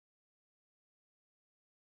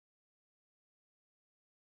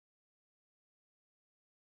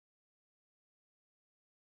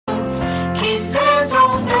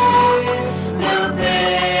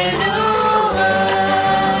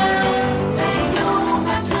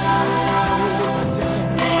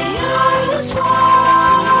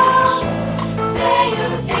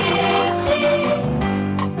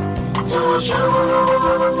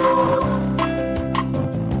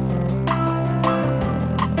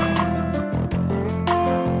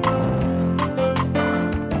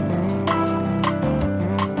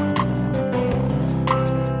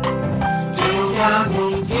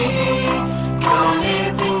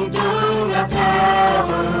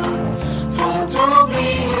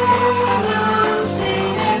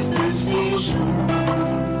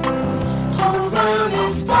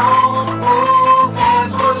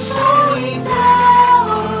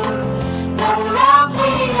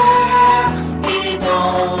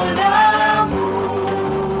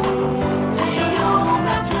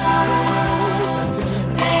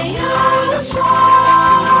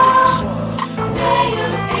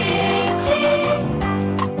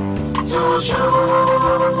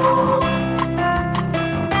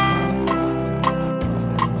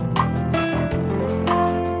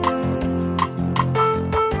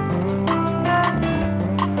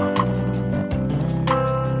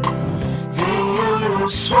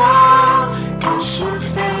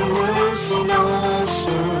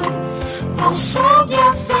Pense au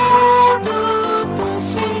bienfait de ton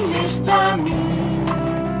céleste ami.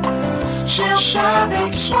 Cherche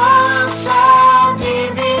avec soin sa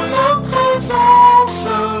divine présence,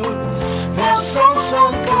 versant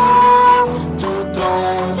son cœur tout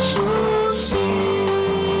en souci.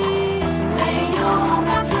 Veille au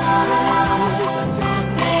matin,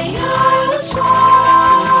 veille le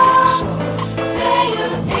soir, veille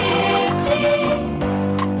et prie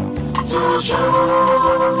toujours.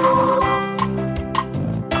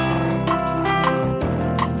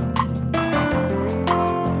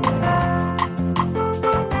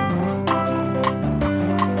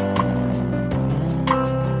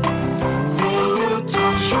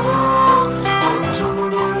 En tout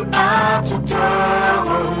lieu, à toute heure,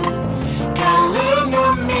 car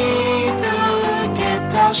l'ennemi te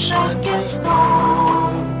guette à chaque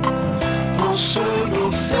instant. Pour se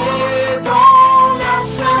glisser dans la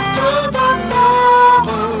sainte demeure,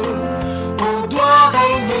 où doit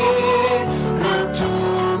régner le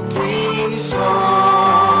Tout-Puissant.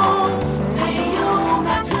 Veille au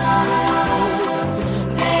matin,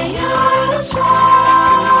 veille le soir.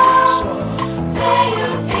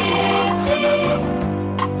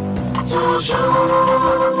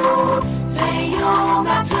 Toujours, veille au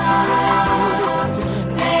matin,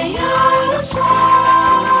 veille le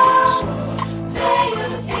soir, veille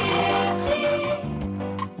et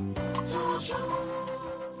toujours.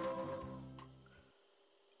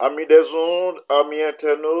 Amis des ondes, amis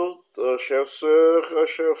internautes, chers sœurs,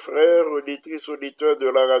 chers frères, auditrices, auditeurs de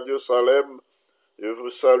la radio Salem, je vous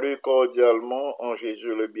salue cordialement en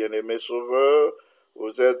Jésus le bien-aimé Sauveur.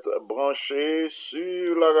 Vous êtes branchés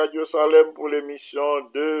sur la radio Salem pour l'émission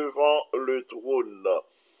Devant le trône.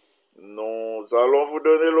 Nous allons vous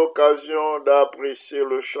donner l'occasion d'apprécier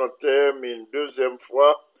le chant-thème une deuxième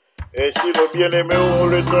fois. Ainsi, nos bien-aimés auront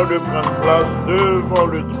le temps de prendre place devant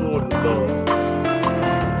le trône.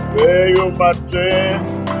 Veille au matin,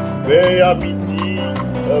 veille à midi,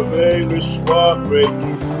 veille le soir, veille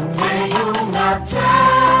toujours. Veille au matin,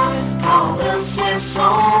 quand le ciel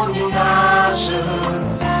sans nuage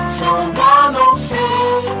semble annoncer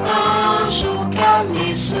un jour calme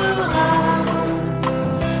et serein.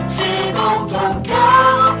 C'est dans ton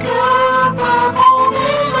cœur que peut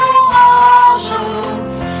tomber l'orage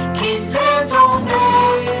qui fait tomber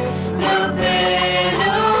le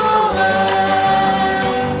pèlerin.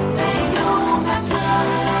 Veille au matin,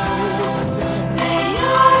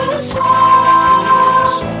 veille le soir,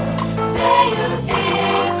 veille et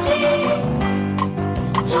prie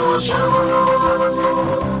toujours.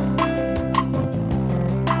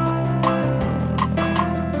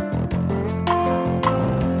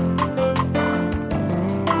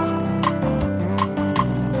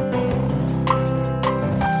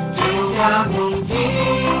 À midi,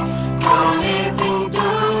 quand les bruits de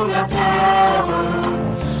la terre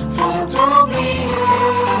font oublier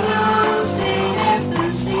le céleste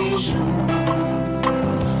séjour,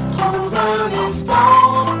 trouve un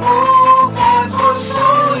instant pour être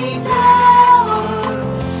solitaire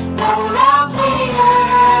dans la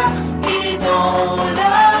prière et dans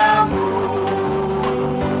l'amour.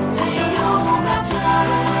 Veille au matin,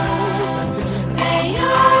 veille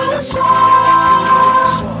le soir.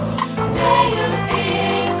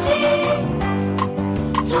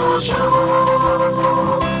 Toujours.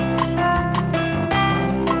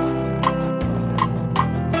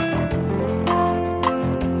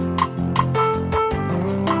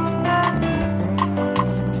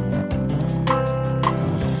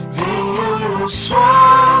 Veille le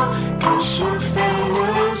soir, quand se fait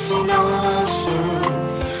le silence,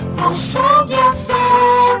 pense au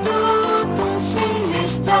bienfait de ton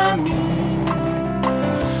céleste ami.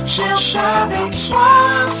 Cherche avec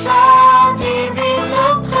soin sa divine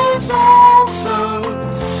présence,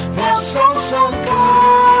 versant son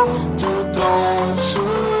cœur tout en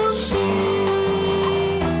souci.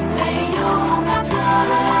 Veille au matin,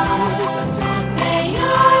 veille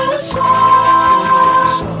le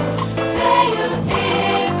soir, veille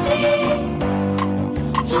et prie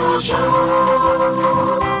toujours.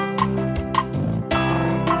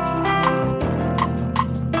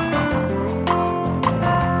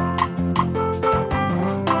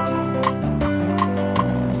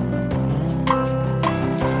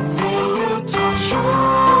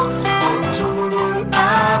 En tout lieu,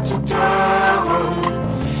 à toute heure,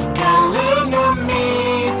 car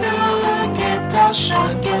l'ennemi te guette à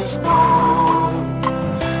chaque instant.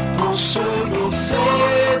 Pour se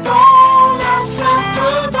glisser dans la sainte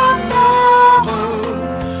demeure,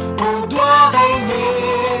 où doit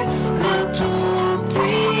régner le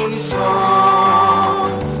Tout-Puissant.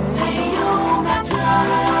 Veille au matin,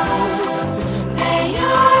 veille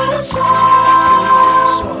le soir.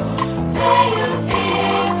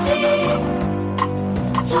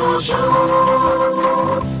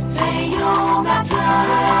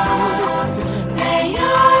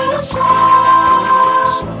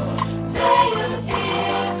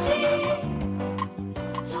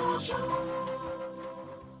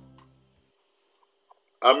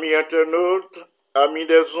 Amis internautes, amis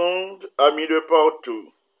des ondes, amis de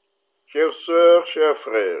partout, chères sœurs, chers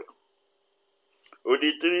frères,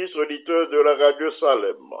 auditrices, auditeurs de la radio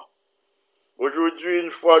Salem, aujourd'hui,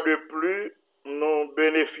 une fois de plus, nous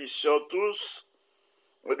bénéficions tous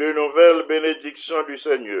de nouvelles bénédictions du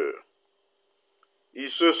Seigneur. Il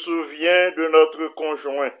se souvient de notre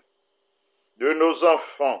conjoint, de nos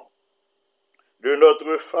enfants, de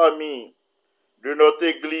notre famille, de notre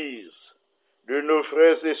Église, de nos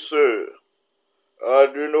frères et sœurs,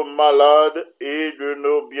 de nos malades et de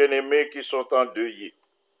nos bien-aimés qui sont endeuillés.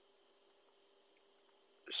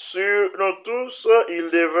 Sur nous tous, il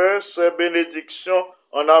déverse ses bénédictions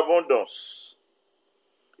en abondance.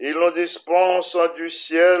 Il nous dispense du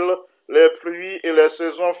ciel les pluies et les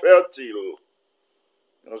saisons fertiles.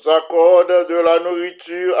 Il nous accorde de la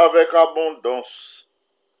nourriture avec abondance.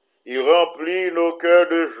 Il remplit nos cœurs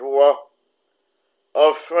de joie.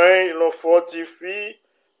 Enfin, il nous fortifie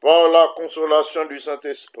par la consolation du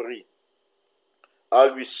Saint-Esprit. À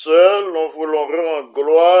lui seul, nous voulons rendre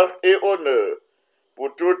gloire et honneur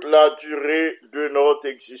pour toute la durée de notre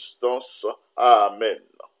existence. Amen.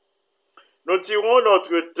 Nous tirons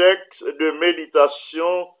notre texte de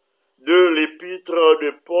méditation de l'épître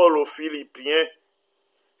de Paul aux Philippiens.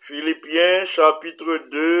 Philippiens chapitre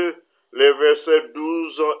 2, les versets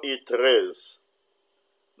 12 et 13.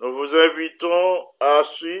 Nous vous invitons à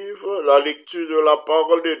suivre la lecture de la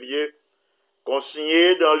parole de Dieu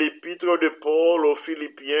consignée dans l'épître de Paul aux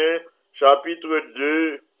Philippiens, chapitre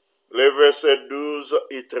 2, les versets 12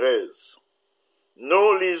 et 13.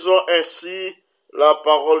 Nous lisons ainsi la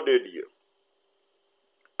parole de Dieu.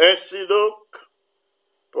 Ainsi donc,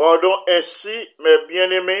 ainsi, mes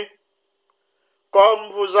bien-aimés, comme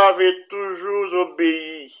vous avez toujours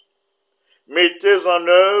obéi, mettez en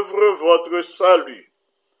œuvre votre salut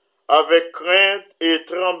avec crainte et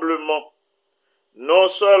tremblement, non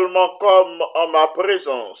seulement comme en ma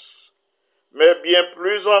présence, mais bien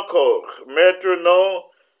plus encore, maintenant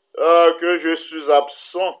que je suis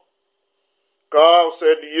absent, car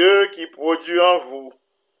c'est Dieu qui produit en vous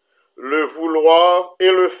le vouloir et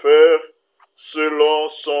le faire selon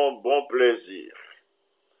son bon plaisir.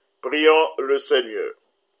 Prions le Seigneur.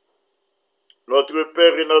 Notre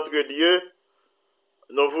Père et notre Dieu,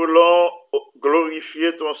 nous voulons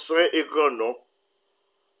glorifier ton saint et grand nom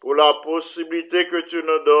pour la possibilité que tu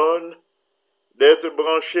nous donnes d'être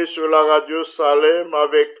branchés sur la radio Salem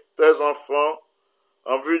avec tes enfants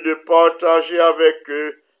en vue de partager avec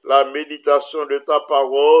eux la méditation de ta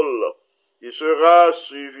parole qui sera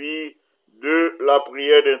suivie de la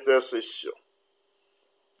prière d'intercession.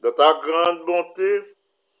 De ta grande bonté,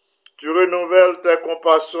 tu renouvelles tes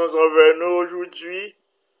compassions envers nous aujourd'hui.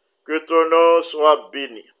 Que ton nom soit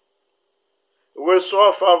béni.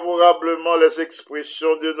 Reçois favorablement les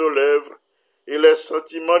expressions de nos lèvres et les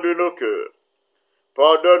sentiments de nos cœurs.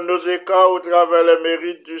 Pardonne nos écarts au travers les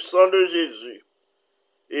mérites du sang de Jésus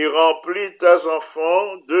et remplis tes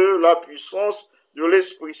enfants de la puissance de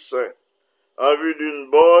l'Esprit Saint en vue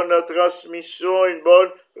d'une bonne transmission, une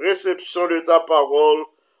bonne réception de ta parole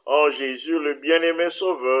en Jésus, le bien-aimé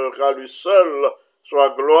Sauveur, à lui seul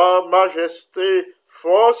soit gloire, majesté,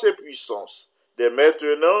 force et puissance, dès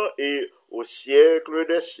maintenant et au siècle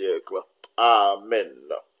des siècles. Amen.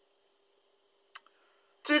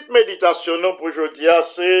 Petite méditation pour aujourd'hui,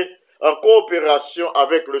 c'est en coopération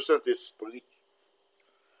avec le Saint-Esprit.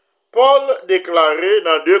 Paul déclarait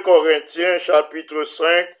dans 2 Corinthiens chapitre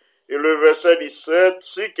 5 et le verset 17, «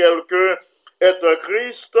 Si quelqu'un est un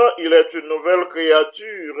Christ, il est une nouvelle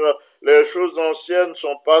créature. Les choses anciennes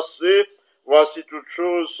sont passées, voici toutes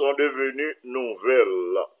choses sont devenues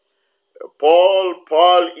nouvelles. » Paul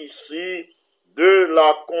parle ici de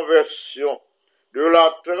la conversion, de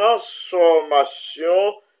la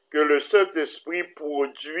transformation que le Saint-Esprit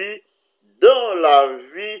produit dans la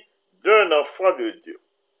vie d'un enfant de Dieu.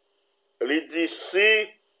 Il dit ici,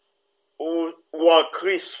 ou en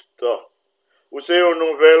Christ, ou c'est une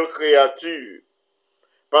nouvelle créature,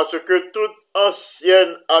 parce que toute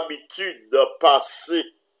ancienne habitude passée,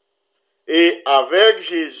 et avec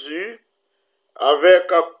Jésus, avec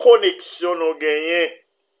la connexion nous gagnons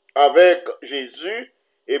avec Jésus,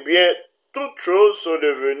 eh bien, toutes choses sont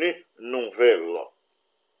devenues nouvelles.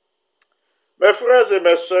 Mes frères et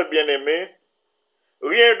mes sœurs bien-aimés,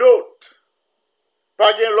 rien d'autre.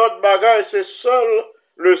 Pas bien l'autre bagage, c'est seul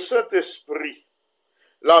le Saint-Esprit,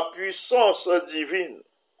 la puissance divine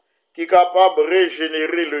qui est capable de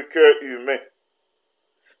régénérer le cœur humain.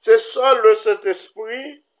 C'est seul le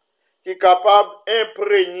Saint-Esprit qui est capable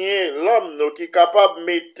d'imprégner l'âme, qui est capable de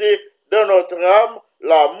mettre dans notre âme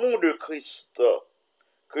l'amour de Christ.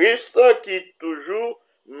 Christ qui est toujours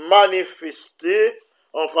manifesté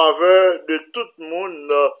en faveur de tout le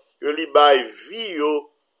monde, il bail vie,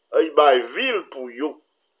 il bail ville pour yo.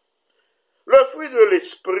 Le fruit de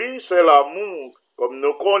l'esprit, c'est l'amour, comme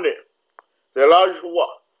nous connaissons. C'est la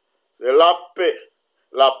joie, c'est la paix,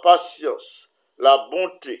 la patience, la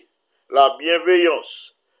bonté, la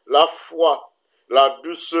bienveillance, la foi, la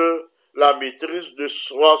douceur, la maîtrise de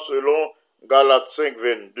soi selon Galates 5,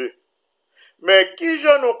 22. Mais qui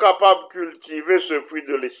j'en est capable de cultiver ce fruit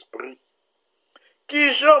de l'esprit?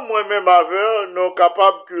 Qui j'en moi-même avec nous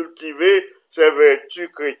capable de cultiver ces vertus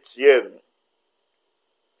chrétiennes?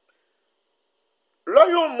 Là,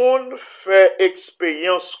 le monde fait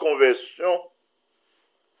expérience conversion,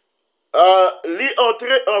 l'y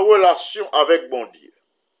entrer en relation avec bon Dieu.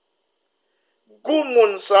 Goût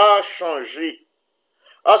moun ça a changé,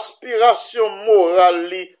 aspiration morale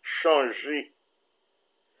li changé.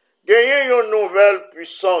 Gagner une nouvelle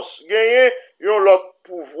puissance, gagner un autre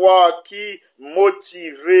pouvoir qui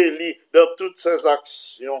motive li dans toutes ses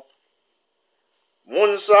actions.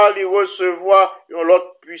 Moun ça li recevoir une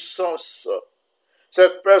autre puissance.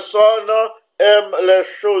 Cette personne aime les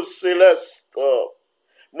choses célestes.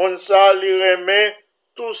 Moun sa li remet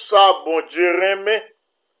tout ça bon Dieu remet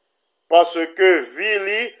parce que vie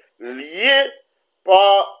li liée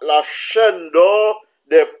par la chaîne d'or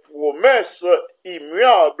des promesses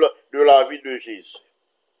immuables de la vie de Jésus.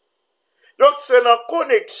 Donc c'est en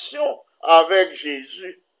connexion avec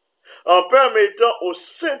Jésus, en permettant au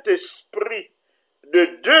Saint-Esprit de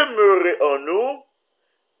demeurer en nous,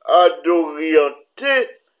 d'orienter,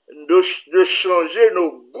 de changer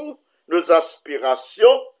nos goûts, nos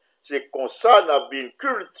aspirations. C'est comme ça qu'on a bien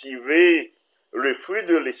cultivé le fruit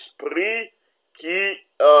de l'esprit qui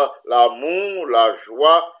l'amour, la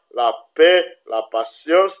joie, la paix, la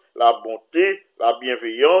patience, la bonté, la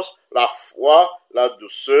bienveillance, la foi, la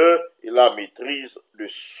douceur et la maîtrise de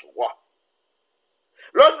soi.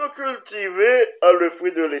 Là, nous cultivons le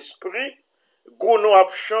fruit de l'esprit, nous a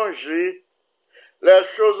changé les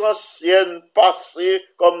choses anciennes passées,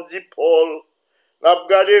 comme dit Paul. N'a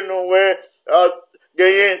regardé nous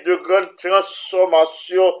gagner de grandes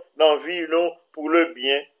transformations dans la vie nous pour le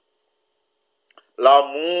bien.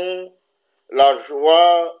 L'amour, la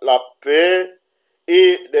joie, la paix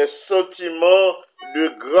et des sentiments de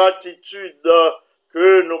gratitude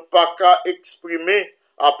que nous pas qu'à exprimer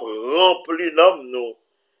après remplir nous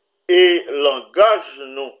et langage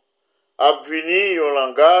nous a venir un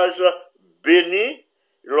langage béni,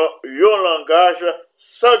 un langage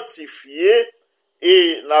sanctifié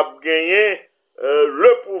et n'a gagné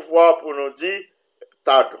le pouvoir pour nous dire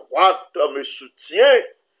ta droite me soutient,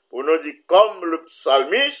 pour nous dire comme le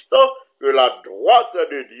psalmiste que la droite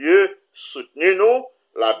de Dieu soutenez-nous,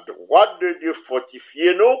 la droite de Dieu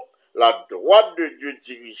fortifiez-nous, la droite de Dieu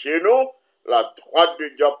dirigez-nous, la droite de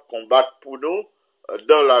Dieu combattre pour nous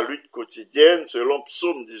dans la lutte quotidienne selon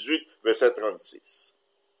Psaume 18, verset 36.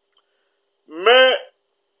 Mais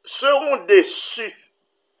seront déçus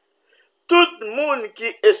tout le monde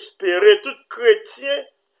qui espérait, tout chrétien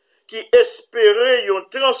qui espérait une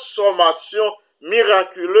transformation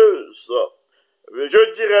miraculeuse.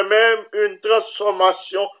 Je dirais même une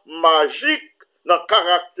transformation magique dans le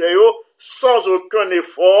caractère sans aucun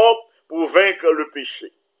effort pour vaincre le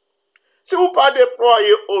péché. Si vous pas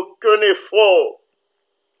déployez aucun effort,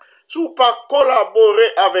 si vous pas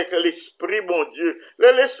collaborer avec l'Esprit bon Dieu,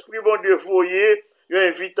 l'Esprit bon Dieu voyez une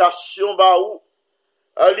invitation bah où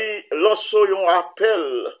ali lançons un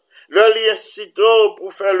appel, le incite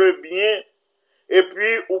pour faire le bien et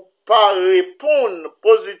puis ou pas répondre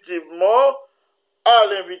positivement à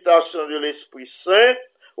l'invitation de l'Esprit Saint,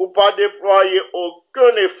 ou pas déployer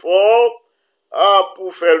aucun effort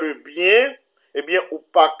pour faire le bien, eh bien, ou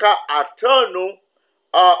pas qu'à attendre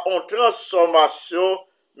à une transformation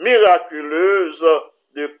miraculeuse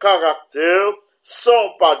de caractère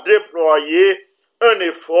sans pas déployer un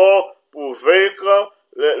effort pour vaincre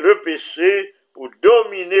le péché, pour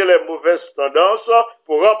dominer les mauvaises tendances,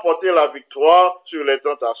 pour remporter la victoire sur les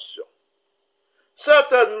tentations.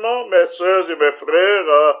 Certainement, mes sœurs et mes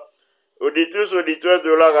frères, auditeurs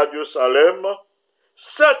de la Radio Salem,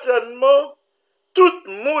 certainement, tout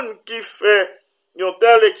le monde qui fait une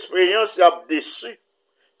telle expérience est déçu,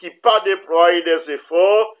 qui pas déployé des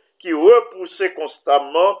efforts, qui repousse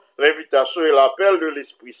constamment l'invitation et l'appel de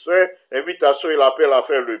l'Esprit Saint, l'invitation et l'appel à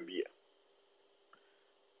faire le bien.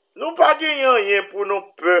 Nous pas gagnons rien pour nos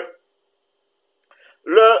peurs.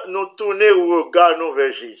 Nous tourner au regard nous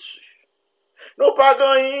vers Jésus. Nous pas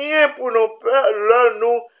rien pour nos peurs,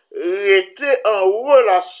 nous rester en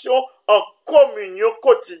relation, en communion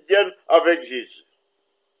quotidienne avec Jésus.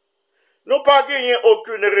 Nous pas gagné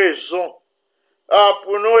aucune raison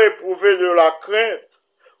pour nous éprouver de la crainte,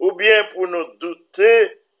 ou bien pour nous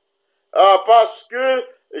douter, parce que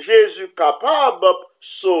Jésus est capable de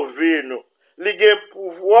sauver nous. Il a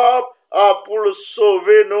pouvoir pour le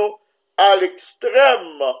sauver nous à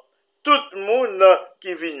l'extrême. Tout le monde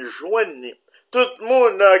qui vient joindre, tout le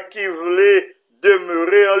monde qui voulait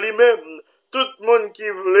demeurer en lui-même, tout le monde qui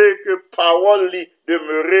voulait que parole lui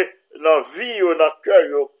demeurer dans la vie ou dans le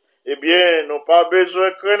cœur, eh bien, nous pas besoin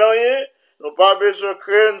de craindre rien, nous pas besoin de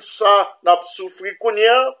craindre ça, n'a pas souffrir qu'on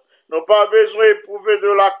nous pas besoin d'éprouver de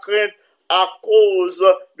la crainte à cause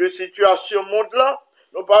de situation monde là,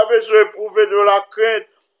 nous pas besoin d'éprouver de la crainte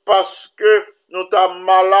parce que nous sommes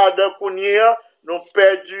malades qu'on nous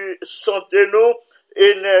perdu santé nous,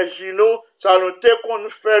 énergie nous, ça nous te qu'on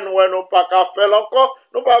fait nous nous pas qu'à faire encore,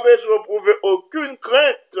 nous pas besoin d'éprouver aucune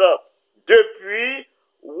crainte depuis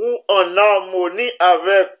ou en harmonie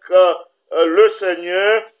avec le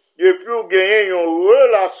Seigneur, depuis ou gagner une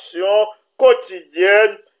relation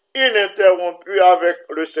quotidienne ininterrompue avec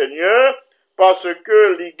le Seigneur, parce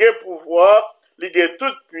que il a pouvoir, il a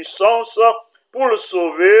toute puissance pour le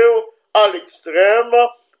sauver à l'extrême,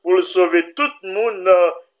 pour le sauver tout le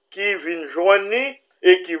monde qui vient joindre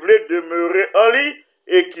et qui voulait demeurer en lui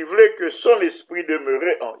et qui voulait que son esprit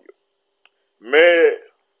demeurait en lui. Mais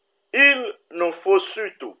il nous faut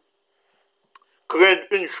surtout craindre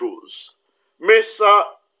une chose. Mais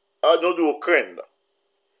ça, nous devons craindre.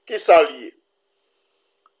 Qui s'allie?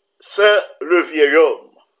 C'est le vieil homme.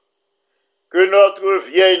 Que notre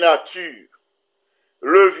vieille nature,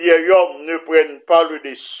 le vieil homme ne prenne pas le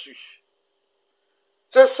dessus.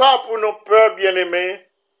 C'est ça pour nos peurs bien-aimés.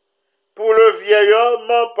 Pour le vieil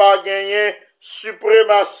homme, pas gagner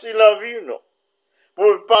suprématie dans la vie, non. Pour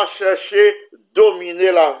ne pas chercher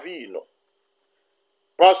dominer la vie, non.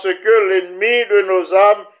 Parce que l'ennemi de nos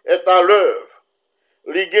âmes est à l'œuvre.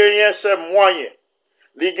 Il gagne ses moyens.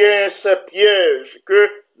 Il gagne ses pièges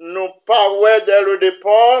que nous pas dès le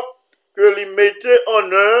départ, que lui mettait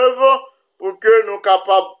en œuvre pour que nous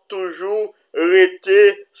capables toujours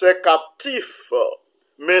rester ses captifs.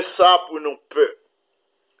 Mais ça pour nous peur.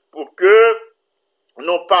 Pour que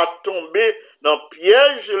nous pas tomber dans le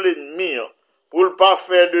piège de l'ennemi. Pour ne pas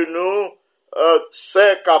faire de nous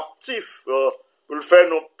ses captifs. Pour le faire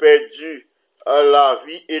nous perdus à la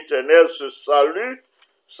vie éternelle, ce salut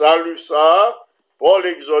ça, Paul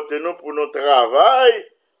exhorte nous pour nos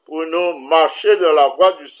travail, pour nous marcher dans la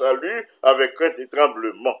voie du salut avec crainte et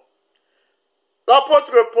tremblement.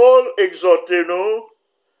 L'apôtre Paul exhorte nous,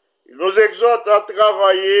 il nous exhorte à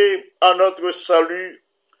travailler à notre salut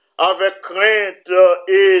avec crainte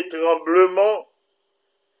et tremblement.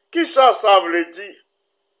 Qui ça veut dire?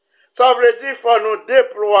 Ça veut dire qu'il faut nous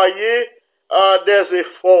déployer des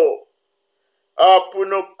efforts pour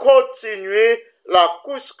nous continuer la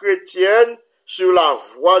course chrétienne sur la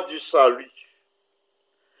voie du salut.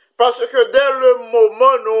 Parce que dès le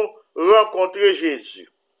moment où nous rencontrons Jésus,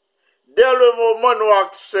 dès le moment où nous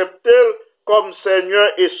acceptons comme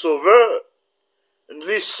Seigneur et Sauveur,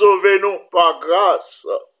 lui sauver nous par grâce.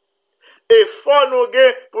 Et faut nous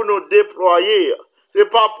pour nous déployer, c'est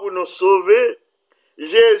pas pour nous sauver.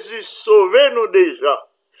 Jésus sauver nous déjà.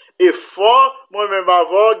 Et fort, moi-même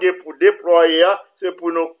avoir pour déployer, c'est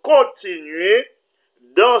pour nous continuer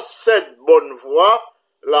dans cette bonne voie,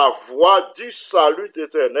 la voie du salut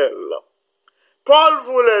éternel. Paul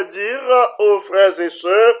voulait dire aux frères et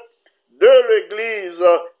sœurs de l'église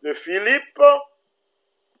de Philippe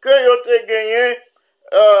que ils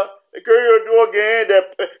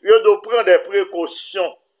doivent prendre des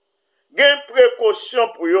précautions. Il y a des précautions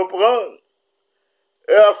pour y prendre.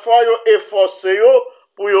 Il faut efforcer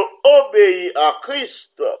pour obéir à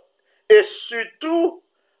Christ. Et surtout,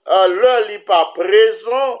 leur n'est pas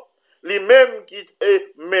présent, lui-même qui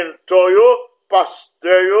est mentor,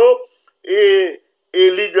 pasteur et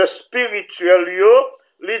leader spirituel,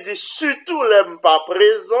 il dit surtout les pas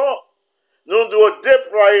présent. Nous devons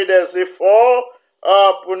déployer des efforts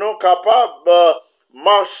pour nous capables de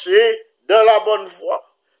marcher dans la bonne voie.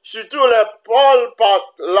 Surtout les Paul pas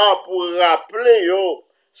là pour rappeler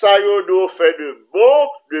ça doit faire de bon,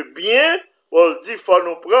 de bien. On dit faut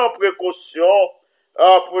nous prendre précaution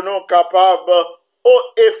pour nous capables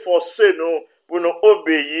efforcer nous pour nous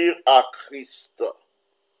obéir à Christ.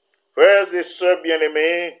 Frères et sœurs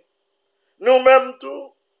bien-aimés, nous-mêmes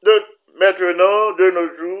tous, maintenant, de nos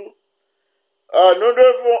jours, nous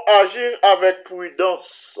devons agir avec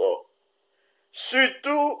prudence,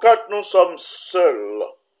 surtout quand nous sommes seuls.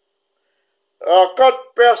 Quand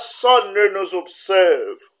personne ne nous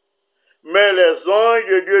observe, mais les anges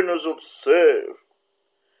de Dieu nous observent.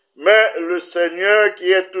 Mais le Seigneur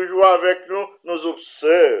qui est toujours avec nous, nous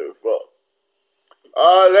observe.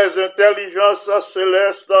 les intelligences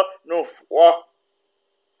célestes nous voient.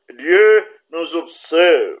 Dieu nous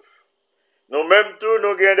observe. Nous-mêmes tous, nous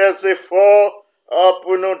avons des efforts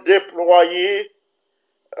pour nous déployer.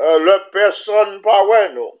 La personne par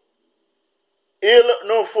nous. Il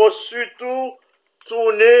nous faut surtout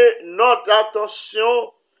tourner notre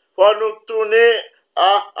attention, pour nous tourner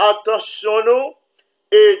attention nous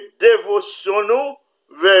et dévotion nous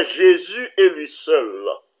vers Jésus et lui seul.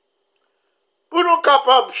 Pour nous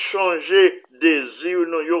capables de changer désir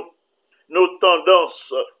nos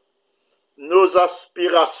tendances, nos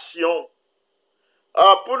aspirations,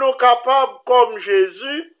 pour nous capables comme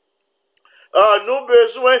Jésus, nous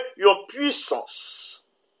besoin d'une puissance.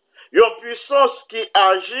 Une puissance qui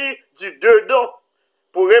agit du dedans.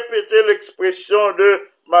 Pour répéter l'expression de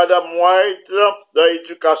Madame White dans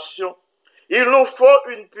l'éducation, il nous faut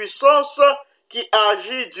une puissance qui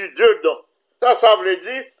agit du dedans. Ça veut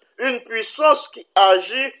dire une puissance qui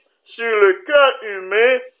agit sur le cœur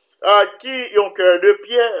humain qui a un cœur de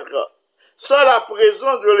pierre. Sans la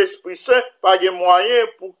présence de l'Esprit Saint, pas de moyen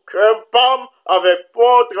pour qu'un pomme avec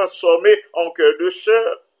peau transformé en cœur de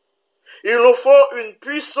chair. Il nous faut une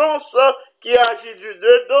puissance qui agit du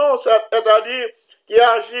dedans, c'est-à-dire qui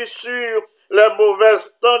agit sur les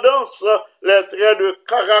mauvaises tendances, les traits de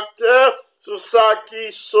caractère, sur ça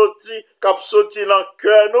qui sortit dans le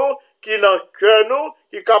cœur nous, qui dans le cœur nous,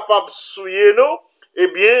 qui est capable de souiller nous. Eh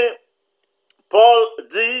bien, Paul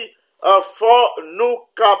dit, faut nous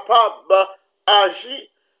capables d'agir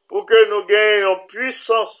pour que nous gagnions une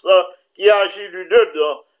puissance qui agit du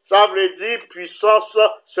dedans. Ça veut dire puissance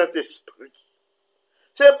Saint-Esprit.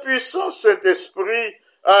 C'est puissance Saint-Esprit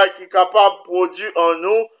qui est capable de produire en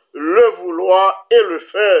nous le vouloir et le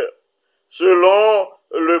faire, selon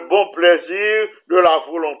le bon plaisir de la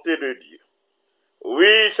volonté de Dieu.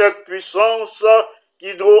 Oui, cette puissance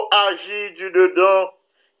qui doit agir du dedans,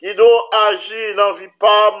 qui doit agir dans vie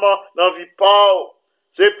pas,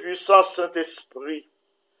 c'est puissance Saint-Esprit.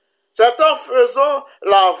 C'est en faisant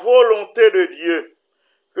la volonté de Dieu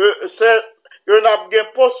que nous avons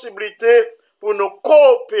une possibilité pour nous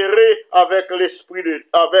coopérer avec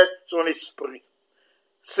avec son esprit.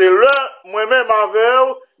 C'est là, moi-même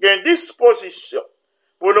avec une disposition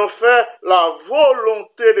pour nous faire la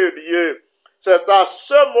volonté de Dieu. C'est à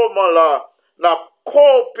ce moment-là, nous avons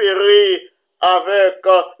coopéré avec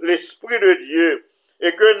l'Esprit de Dieu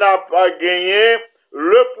et que nous avons gagné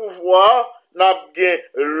le pouvoir, nous avons gagné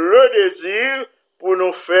le désir pour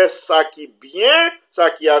nous faire ça qui est bien,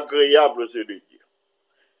 ça qui est agréable aux yeux de Dieu.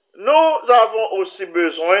 Nous avons aussi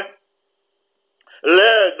besoin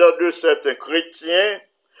l'aide de certains chrétiens,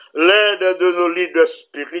 l'aide de nos leaders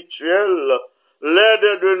spirituels,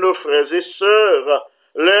 l'aide de nos frères et sœurs,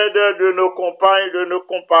 l'aide de nos compagnes, de nos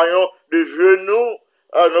compagnons de genoux,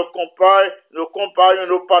 nos compagnons,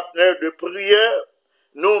 nos partenaires de prière.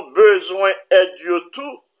 Nous besoin d'aide de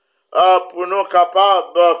tout pour nous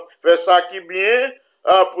capables de faire ça qui est bien,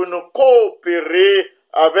 pour nous coopérer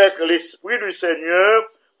avec l'Esprit du Seigneur,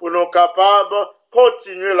 pour nous capables de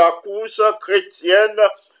continuer la course chrétienne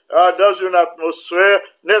dans une atmosphère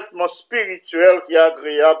nettement spirituelle qui est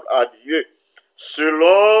agréable à Dieu.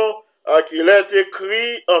 Selon qu'il est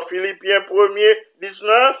écrit en Philippiens 1er,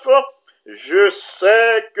 19, je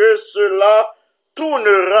sais que cela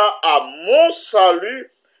tournera à mon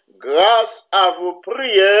salut grâce à vos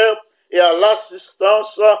prières et à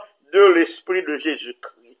l'assistance de l'Esprit de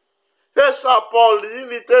Jésus-Christ. C'est ça, Paul dit,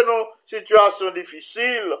 il était dans une situation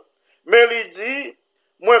difficile, mais il dit,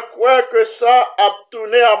 moi, je crois que ça a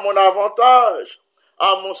tourné à mon avantage,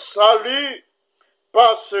 à mon salut,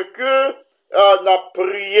 parce que n'a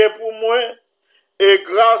prié pour moi, et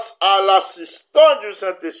grâce à l'assistance du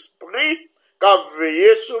Saint-Esprit, qui a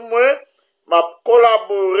veillé sur moi, m'a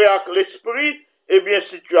collaboré avec l'Esprit, et bien,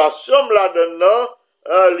 situation là-dedans,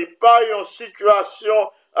 il n'y a pas une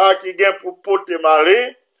situation qui vient pour porter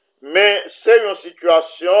malheur, mais c'est une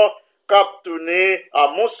situation qui a tourné à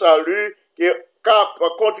mon salut, qui a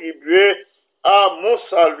contribué à mon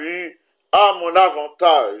salut, à mon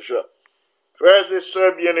avantage. Frères et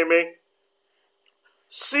sœurs bien-aimés,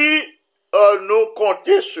 si nous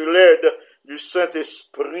comptons sur l'aide du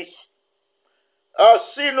Saint-Esprit,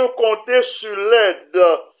 si nous comptons sur l'aide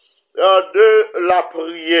de la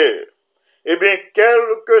prière, eh bien,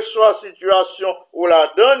 quelle que soit la situation ou la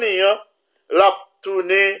donne, la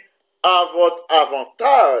tourner à votre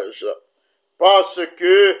avantage, parce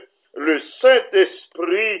que le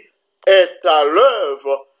Saint-Esprit est à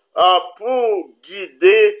l'œuvre pour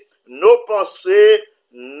guider nos pensées,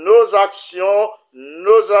 nos actions,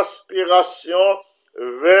 nos aspirations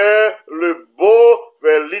vers le beau,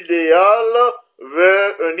 vers l'idéal,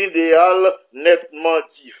 vers un idéal nettement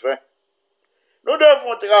divin. Nous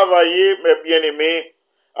devons travailler, mes bien-aimés,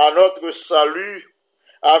 à notre salut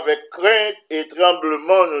avec crainte et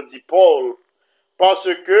tremblement, nous dit Paul, parce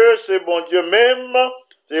que c'est bon Dieu même,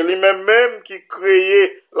 c'est lui-même même qui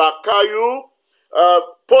créait la caillou,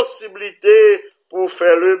 possibilité pour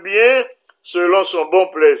faire le bien selon son bon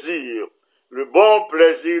plaisir, le bon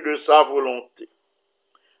plaisir de sa volonté.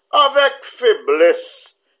 Avec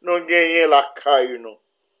faiblesse, nous gagnons la caillou,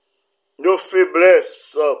 nos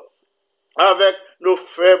faiblesses, avec nos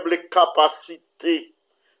faibles capacités,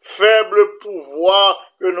 faible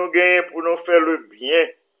pouvoir que nous gagnons pour nous faire le bien,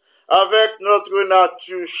 avec notre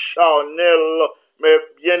nature charnelle, mes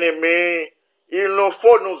bien-aimés, il nous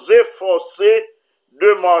faut nous efforcer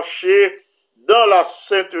de marcher dans la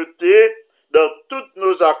sainteté, dans toutes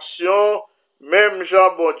nos actions, même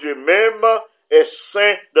Jean bon Dieu même est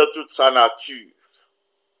saint de toute sa nature.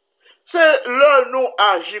 C'est là nous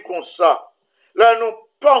agir comme ça, là nous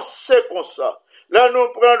penser comme ça, là nous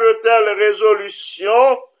prendre de telles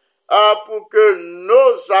résolutions pour que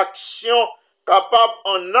nos actions capables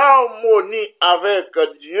en harmonie avec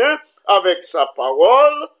Dieu, avec sa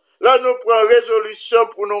parole, là nous prenons résolution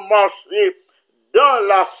pour nous marcher dans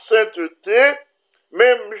la sainteté,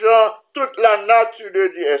 même genre toute la nature de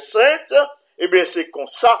Dieu est sainte, et bien c'est comme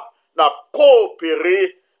ça qu'on a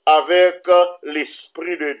coopéré avec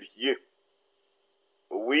l'Esprit de Dieu.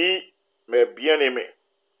 Oui, mes bien-aimés,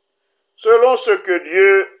 selon ce que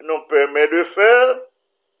Dieu nous permet de faire,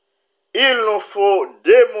 il nous faut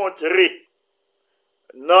démontrer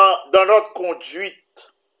dans notre conduite,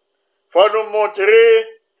 il faut nous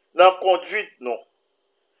montrer dans la conduite, non,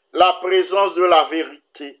 la présence de la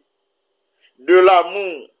vérité, de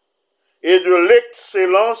l'amour et de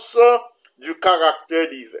l'excellence du caractère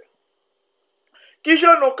divin. Qui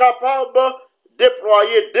je nous capable de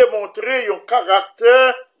déployer, démontrer un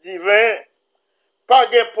caractère divin, pas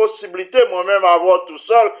de possibilité moi-même avoir tout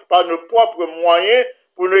seul, par nos propres moyens,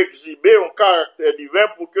 pour nous exhiber un caractère divin,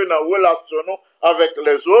 pour que nous relationnons avec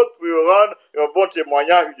les autres, pour rendre un bon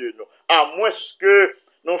témoignage de nous. À moins que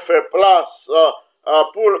nous fassions place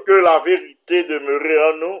pour que la vérité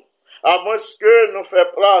demeure en nous, à moins que nous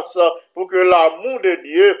fassions place pour que l'amour de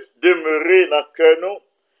Dieu demeure dans le cœur nous,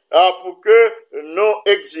 pour que nous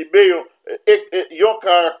exhibions un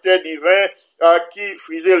caractère divin qui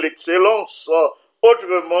faisait l'excellence.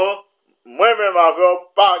 Autrement, moi-même n'avons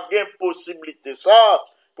pas de possibilité ça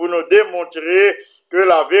pour nous démontrer que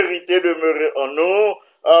la vérité demeure en nous,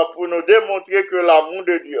 pour nous démontrer que l'amour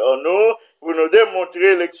de Dieu en nous, pour nous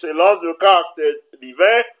démontrer l'excellence du caractère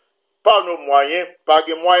divin, par nos moyens, pas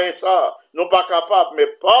de moyens ça, nous pas capables, mais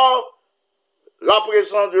par la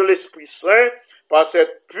présence de l'Esprit Saint, par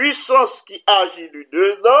cette puissance qui agit du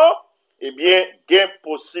dedans, eh bien, gain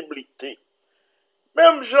possibilité.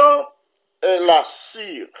 Même Jean, la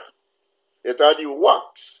cire, c'est-à-dire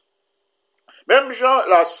wax. Même Jean,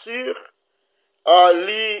 la cire,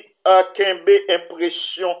 li kembe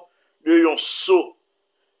impression de yon seau,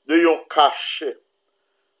 de yon cachet.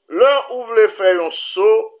 Là où vous voulez faire un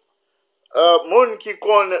seau, moun qui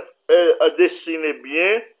connaît dessiner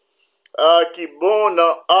bien, qui bon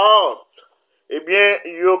dans art, eh bien,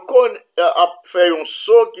 yo connaît faire un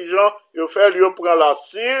seau qui genre, yo fait, yo prend la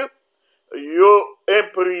cire, yo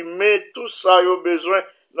imprimer tout ça, yo besoin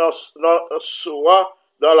dans soie,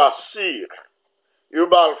 dans la cire. Yo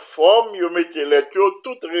bal forme, yo mette les yo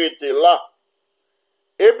tout rete là.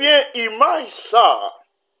 Eh bien, image ça,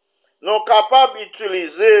 nous capables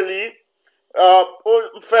d'utiliser li pour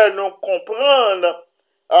faire nous comprendre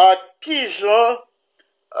qui genre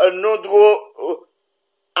nous devons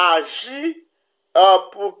agir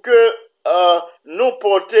pour que nous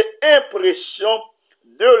porter impression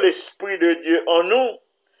de l'Esprit de Dieu en nous,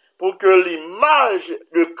 pour que l'image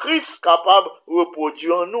de Christ capable de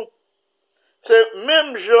reproduire en nous. C'est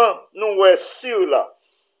même genre nous voici là,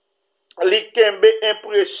 li kembe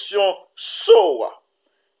impression soa.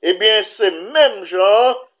 Eh bien, c'est même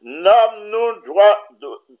genre,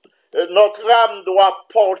 notre âme doit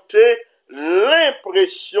porter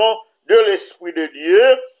l'impression de l'Esprit de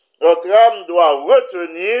Dieu. Notre âme doit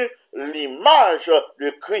retenir l'image de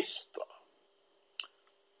Christ.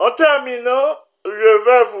 En terminant, je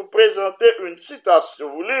vais vous présenter une citation.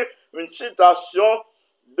 Vous voulez une citation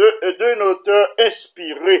d'un auteur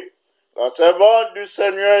inspiré. La servante du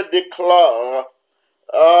Seigneur déclare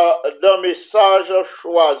d'un message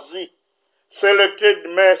choisi, Selected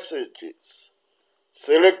Messages.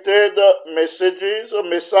 Selected Messages,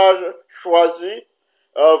 message choisi,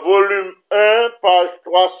 volume 1, page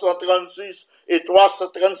 336 et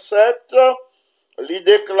 337, il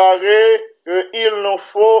déclarait qu'il nous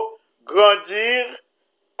faut grandir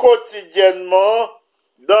quotidiennement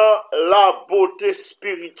dans la beauté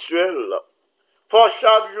spirituelle. Faut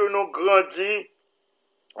chaque jour nous grandir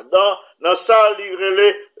dans ça,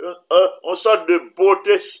 une sorte de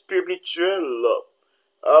beauté spirituelle.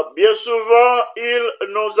 Bien souvent, il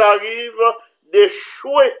nous arrive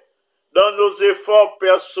d'échouer dans nos efforts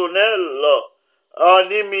personnels en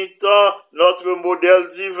imitant notre modèle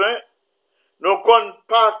divin. Nous ne comptons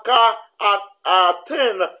pas qu'à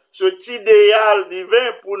atteindre cet idéal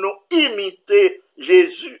divin pour nous imiter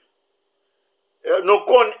Jésus. Nous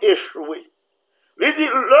comptons échouer. Il dit,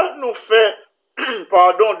 là, nous fait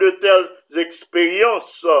de telles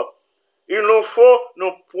expériences, il nous faut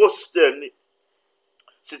nous prosterner.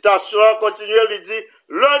 Citation continue, il dit,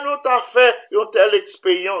 là, nous t'a fait une telle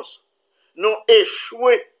expérience, nous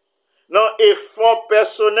échouer dans l'effort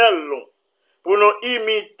personnel pour nous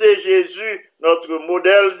imiter Jésus, notre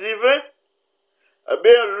modèle divin. Eh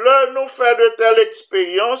bien, là, nous fait de telles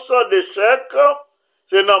expériences d'échec,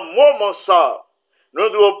 c'est dans le moment ça, nous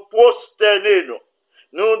devons prosterner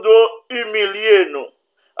nous devons humilier nous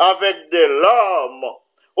avec des larmes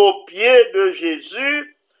aux pieds de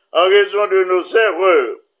Jésus en raison de nos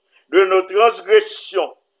erreurs, de nos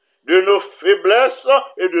transgressions, de nos faiblesses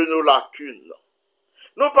et de nos lacunes.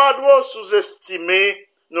 Nous ne devons pas sous-estimer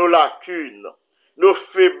nos lacunes, nos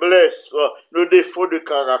faiblesses, nos défauts de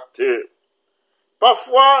caractère.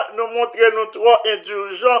 Parfois, nous montrons trop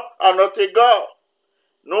indulgents à notre égard.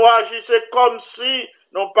 Nous agissons comme si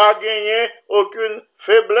nous pas gagné aucune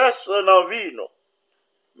faiblesse dans la vie.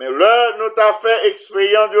 Mais là, nous t'avons fait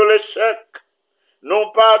expérience de l'échec.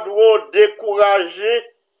 Nous pas droit décourager,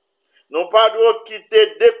 nous pas droit quitter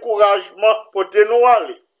découragement pour te nous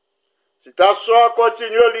aller. Citation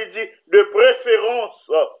continue, il dit, de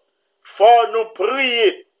préférence, faut nous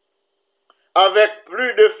prier avec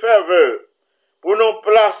plus de ferveur pour nous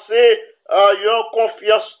placer une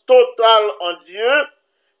confiance totale en Dieu,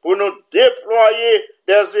 pour nous déployer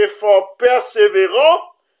des efforts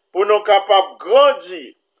persévérants, pour nous capables de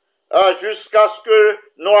grandir jusqu'à ce que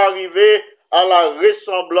nous arrivions à la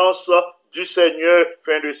ressemblance du Seigneur.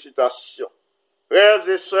 Fin de citation. Frères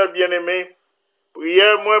et sœurs bien-aimés,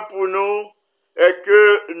 priez-moi pour nous et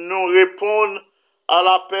que nous répondions à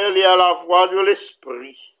l'appel et à la voix de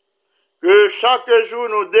l'Esprit. Que chaque jour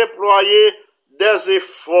nous déployions des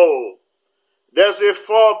efforts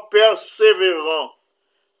persévérants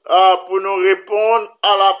pour nous répondre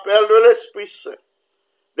à l'appel de l'Esprit Saint.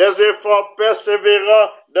 Des efforts persévérants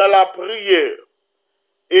dans la prière.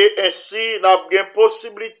 Et ainsi, nous avons une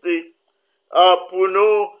possibilité pour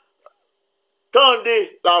nous tendre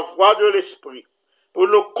la voix de l'Esprit, pour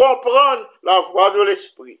nous comprendre la voix de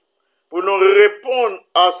l'Esprit, pour nous répondre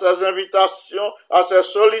à ses invitations, à ses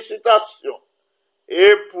sollicitations,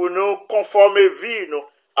 et pour nous conformer vie nous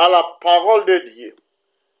à la parole de Dieu.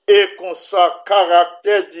 Et qu'on sa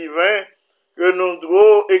caractère divin que nous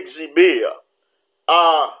devons exhiber,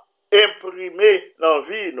 à imprimer dans la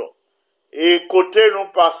vie nous, et côté nous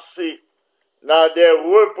passer dans des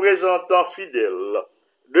représentants fidèles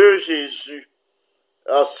de Jésus.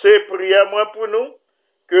 C'est prière moi pour nous,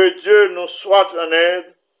 que Dieu nous soit en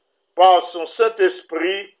aide par son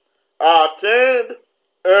Saint-Esprit à atteindre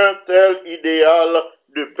un tel idéal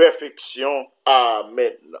de perfection.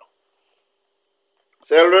 Amen.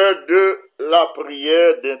 C'est l'heure de la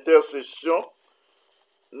prière d'intercession.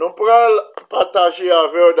 Nous pourrons partager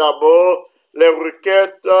avec d'abord les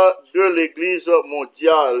requêtes de l'Église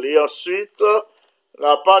mondiale et ensuite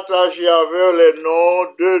la partager avec les noms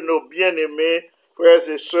de nos bien-aimés frères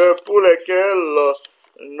et sœurs pour lesquels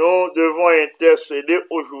nous devons intercéder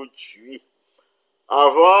aujourd'hui.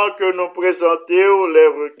 Avant que nous présentions les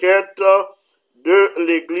requêtes de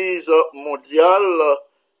l'Église mondiale,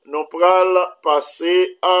 nous pourrons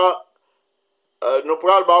passer à nous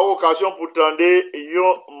pourrons avoir l'occasion pour tendre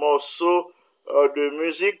un morceau de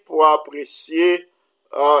musique pour apprécier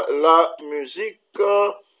la musique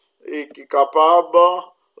et qui est capable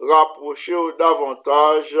de rapprocher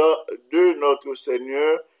davantage de notre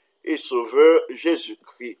Seigneur et Sauveur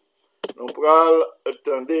Jésus-Christ. Nous pourrons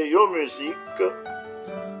tendre une musique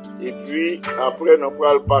et puis après nous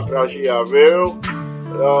pourrons partager avec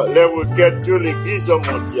les requêtes de l'Église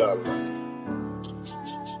mondiale.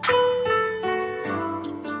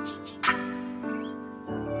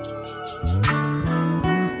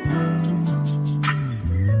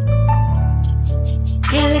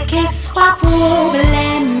 Quel que soit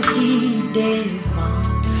problème qui devant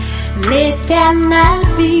l'Éternel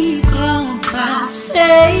vivra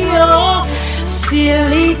passer,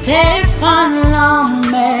 s'il était fan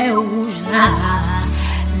l'homme rouge là,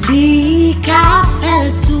 lui qu'a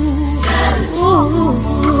fait tout,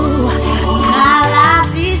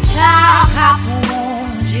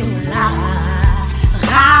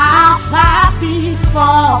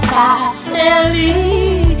 fort passer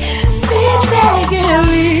lui. Si t'es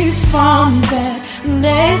guéri from bed,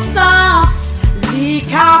 naissant, lui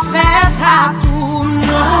qu'a fait ça tout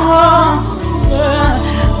le monde.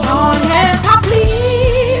 On n'est pas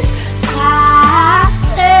plus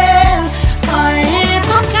passer, on n'est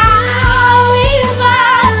pas qu'à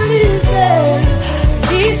rivaliser.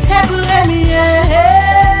 Lui c'est premier,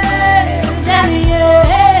 dernier,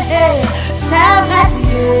 c'est vrai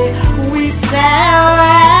Dieu, oui c'est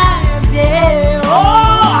vrai Dieu. Oh,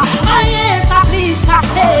 on n'est pas plus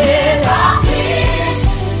passer, pas plus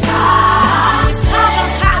passer, on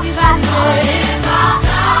qu'à rivaliser.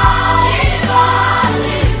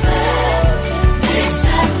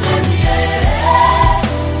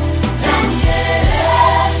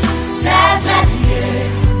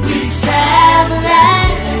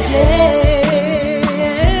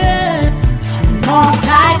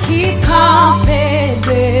 Montagne qui campait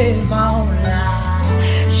devant là,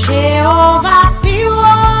 Jéhovah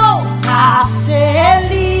Piro, cassé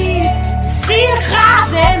lit, s'il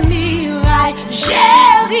crasait muraille,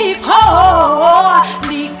 Jéricho,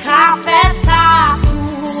 lui qu'a fait ça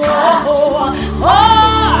tout.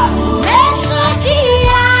 Méchant qui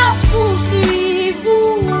a poursuivi,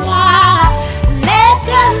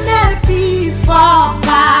 l'Éternel plus fort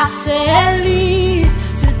passé lui,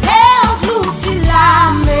 c'était englouti la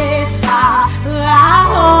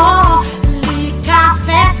mépharaon, lui qu'a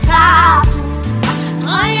fait ça tout.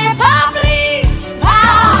 Rien pas plus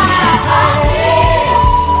passer,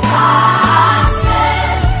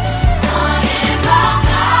 rien pas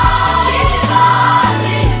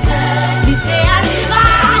rivaliser. Lui c'est Alpha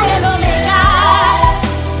et l'Oméga,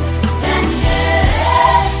 dernier,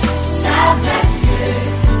 ça va Dieu,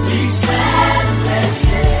 lui c'est vrai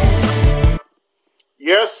Dieu.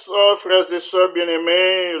 Yes, frères et sœurs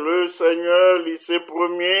bien-aimés, le Seigneur, lui c'est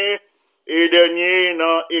premier et dernier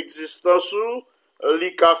dans l'existence où,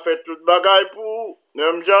 lui qui a fait toute bagaille pour,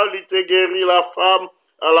 même Jean, lui te guéri la femme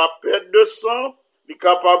à la perte de sang, lui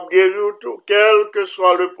capable de guérir tout, quel que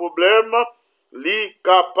soit le problème, lui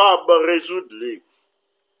capable de résoudre lui.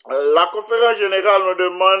 La conférence générale nous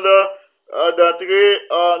demande d'entrer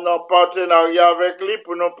en partenariat avec lui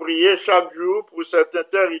pour nous prier chaque jour pour certains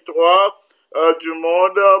territoires du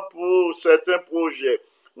monde, pour certains projets.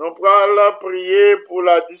 Nous allons prier pour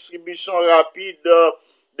la distribution rapide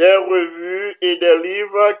des revues et des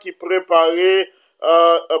livres qui préparaient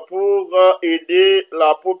pour aider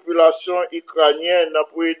la population ukrainienne,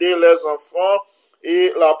 pour aider les enfants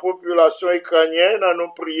et la population ukrainienne. Nous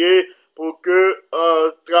prier pour que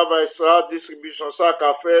travail ça, distribution ça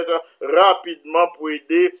qu'a fait rapidement pour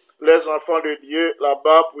aider les enfants de Dieu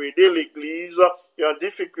là-bas, pour aider l'église qui est en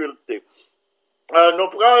difficulté. Nous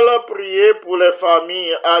allons prier pour les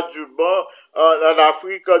familles à Duban, en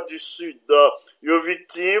Afrique du Sud, les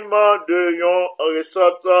victimes de une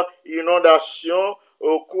récente inondation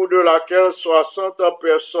au cours de laquelle 60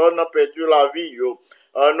 personnes ont perdu la vie.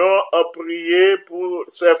 Nous prier pour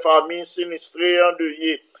ces familles sinistrées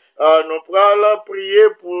endeuillées. Nous allons prier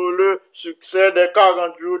pour le succès des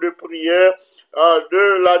 40 jours de prière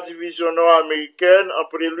de la division nord-américaine en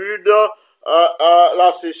prélude à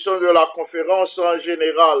la session de la conférence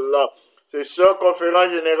générale. Session conférence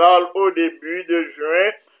générale au début de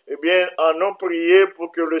juin. Eh bien, nous prié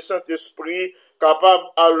pour que le Saint-Esprit capable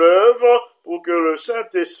à l'œuvre, pour que le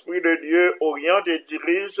Saint-Esprit de Dieu oriente et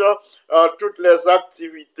dirige toutes les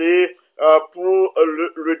activités pour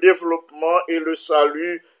le développement et le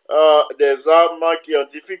salut des âmes qui ont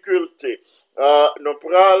difficulté. Nous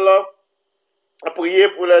allons prier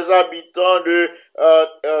pour les habitants de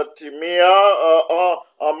Timea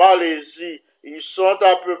en Malaisie. Ils sont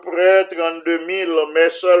à peu près 32 000, mais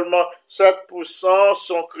seulement 7%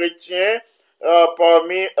 sont chrétiens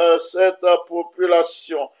parmi cette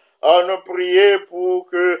population. Nous prier pour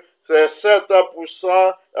que ces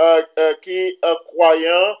 7% qui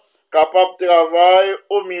croyants capables de travailler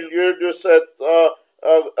au milieu de cette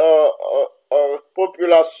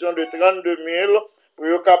population de 32 000, pour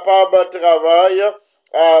être capable de travailler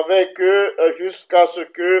avec eux jusqu'à ce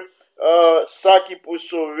que ça qui peut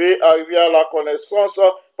sauver arrive à la connaissance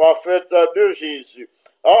parfaite de Jésus.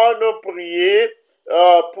 Nous prier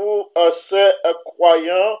pour ces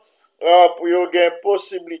croyants, pour y avoir une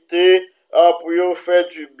possibilité, pour y faire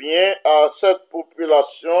du bien à cette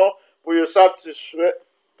population, pour y satisfaire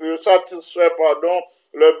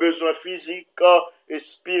leurs besoins physiques et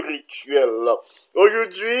spirituels.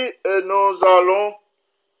 Aujourd'hui, nous allons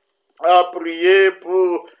prier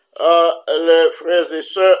pour les frères et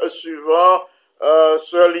sœurs suivants.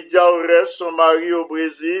 Sœur Lydia Ores, son mari au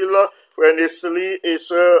Brésil, frère Nestlé et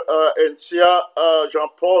sœur Entia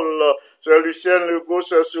Jean-Paul, sœur Lucienne Legault,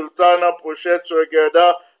 sœur Sultana Pochette, sœur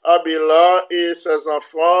Gerda Abela et ses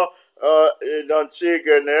enfants, d'Antier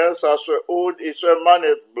Guenel, sa sœur Aude et sœur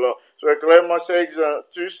Manette Blanc, sœur Clémence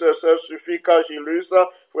Exantus, sœur Sophie Cagilus,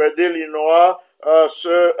 frère Delinois,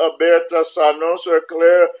 sœur Berthe Sanon, sœur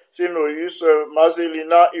Claire Sinoïus, sœur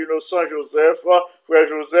Mazelina Innocent Joseph, frère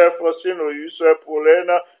Joseph Sinoïus, sœur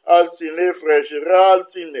Pauline Altiné, frère Gérard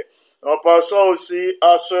Altiné. En passant aussi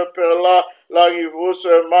à sœur Perla Larivo,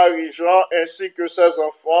 sœur Marie-Jean, ainsi que ses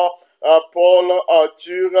enfants, Paul,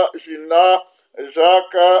 Arthur, Gina,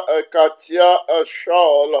 Jacques, Katia,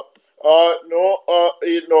 Charles.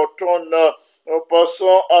 Nous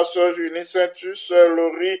passons à sœur Julie Saintus, sœur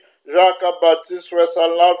Laurie, Jacques Baptiste, frère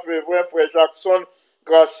Salah Févrin, frère Jackson,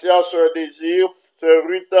 Gracia, sœur Désir, sœur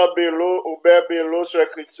Rita Bello, Aubert Bello, sœur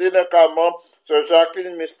Christine Camon, sœur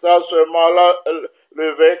Jacqueline Mistal, sœur Marla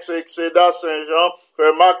Levesque, sœur Excéda Saint-Jean,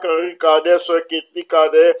 frère Marc-Henri Cadet, sœur Kitty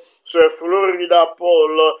Cadet, sœur Florida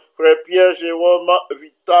Paul, frère Pierre Jérôme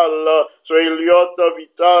Vital, sœur Eliott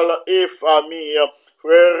Vital et famille,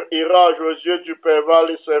 frère Ira Josieu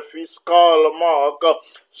Duperval et ses fils Karl Marc,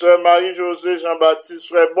 sœur Marie-Josée Jean-Baptiste,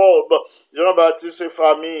 frère Bob Jean-Baptiste et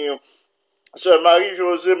famille, sœur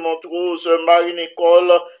Marie-Josée Montrose, sœur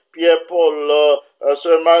Marie-Nicole Pierre-Paul,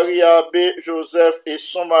 sœur Marie-Abbé Joseph et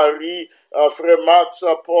son mari, frère Max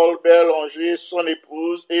Paul Bélanger, son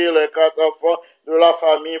épouse et les 4 enfants de la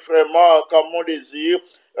famille, frère Marc Mon Désir,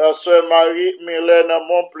 sœur Marie-Mylène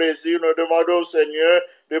Mon Plaisir. Nous demandons au Seigneur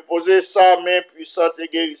de poser sa main puissante et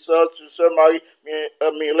guérissante sur sœur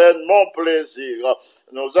Marie-Mylène Mon Plaisir.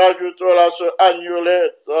 Nous ajoutons la sœur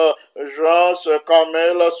Agnolette Jean, sœur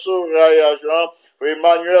Carmel Soraya Jean,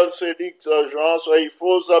 Emmanuel Cédric Jean, sœur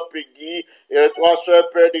Ifosa Peggy, et les 3 sœurs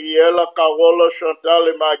Pédriel, Carole, Chantal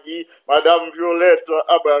et Maggie, Madame Violette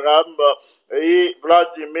Abraham et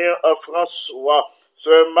Vladimir François,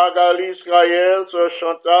 sœur Magali Israël, sœur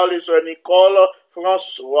Chantal et sœur Nicole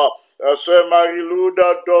François, sœur Marie-Loude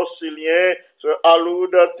Dorcilien, sœur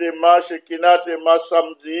Aloude Théma, Shekina Théma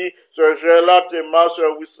Samedi, sœur Gela Théma,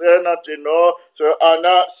 sœur Wissène Ténor, sœur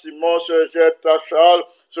Anna Simon, sœur Jetta Charles,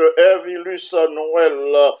 sœur Hervilus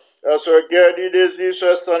Noël, sœur Gerdy Désir,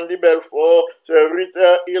 sœur Sandy Belfort, sœur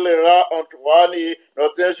Rita Hilera Antoine et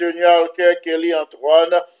notre ingénieur Kelly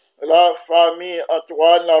Antoine, la famille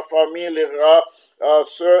Antoine, la famille Lera,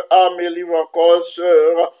 sœur Amélie Vancol,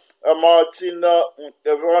 sœur Martine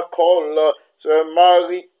Vancol, sœur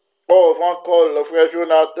Marie Vancol, frère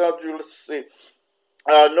Jonathan Dulcé.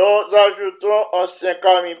 Nous ajoutons ancien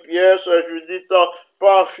Camille Pierre, sœur Judith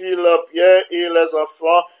Pamphile Pierre et les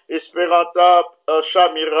enfants Espéranta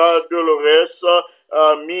Chamira Dolores,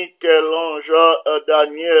 Michel-Ange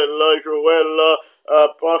Daniel Joël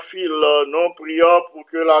Pamphile. Nous prions pour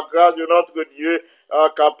que la grâce de notre Dieu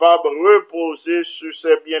capable de reposer sur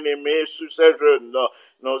ses bien-aimés, sur ses jeunes.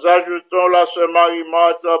 Nous ajoutons la sœur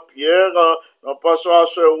Marie-Marthe Pierre, nous passons à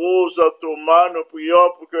sœur Rose Thomas, nous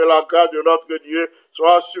prions pour que la grâce de notre Dieu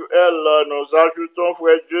soit sur elle. Nous ajoutons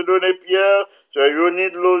frère Dieudonné Pierre, sœur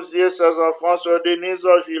Yonide Lozier, ses enfants, sœur Denise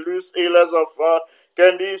Gilus et les enfants,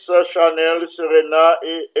 Candice Chanel, Serena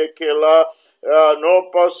et Ekela.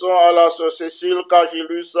 Nous passons à la sœur Cécile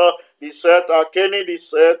Cagilus 17, à Kenny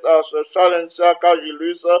 17, à sœur Chalencia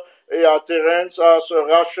Cagilus et à Terence, à sœur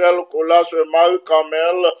Rachel Colas, sœur Marie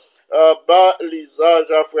Camel, Balisage,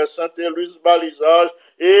 à frère Saint-Élus Balisage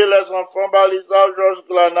et les enfants Balisage, Georges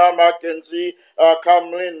Glana, Mackenzie, à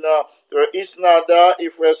Cameline, Isnada et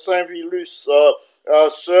frère Saint-Vilus,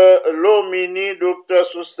 sœur Lomini, docteur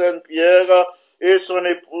Soustène Pierre et son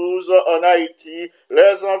épouse en Haïti,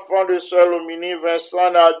 les enfants de sœur Lomini, Vincent,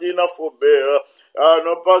 Nadine, Faubert.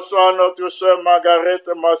 Nous passons à notre sœur Margaret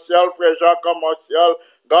Martial, frère Jacques Martial,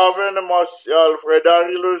 Gavin Martial, frère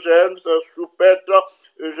Daryl Eugène, sœur Choupette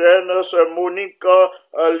Eugène, sœur Monique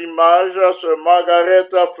Limage, sœur Margaret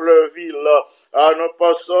Fleuville. Nous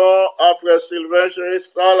passons à frère Sylvain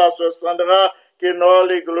Chéristal, à sœur Sandra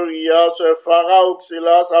Kenol et Gloria, sœur Farah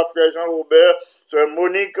Auxilas, à frère Jean-Robert, sœur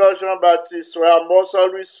Monique Jean-Baptiste, sœur Amos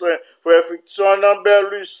Louis-Saint, frère Fiction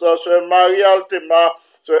Berlus, sœur Marie Altema,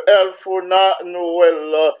 sœur Elfona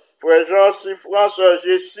Noël, frère Jean Siffran, sœur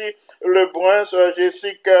Jessie Lebrun, sœur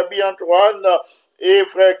Jessie Kirby Antoine et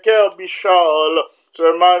frère Kirby Charles,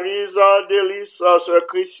 sœur Marisa Délice, sœur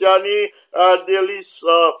Christiani Délice,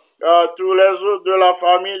 tous les autres de la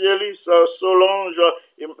famille Délice, Solange,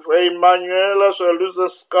 frère Emmanuel, sœur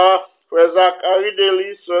Luzeska, frère Zachary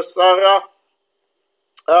Délice, sœur Sarah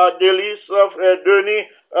Délice, frère Denis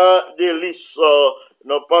Délice.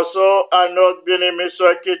 Nous passons à notre bien-aimé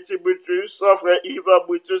sœur Katie Brutus, frère Yves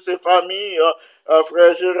Brutus et famille,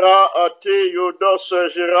 frère Gérard Théodore, sœur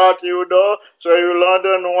Gérard Théodore, sœur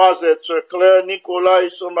Yolande Noisette, sœur Claire Nicolas et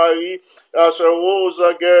son mari, sœur Rose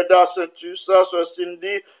Gerda Saintus, sœur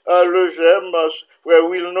Cindy Legem, frère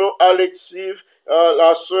Wilno Alexis,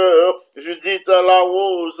 la sœur Judith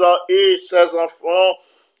Larose et ses enfants,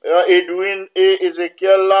 Edwin et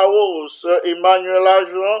Ézéchiel Larose, Emmanuel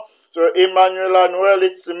Agent, Sœur Emmanuel Noël,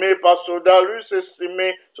 estimé Pasteur Dalus,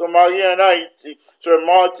 estimé son mari en Haïti. Sœur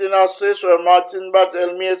Martine Assé, Sœur Martine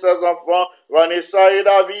Barthélemy et ses enfants, Vanessa et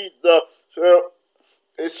David.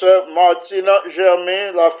 Sœur Martine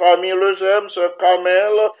Germain, la famille Legem, Sœur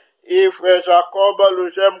Kamel et frère Jacob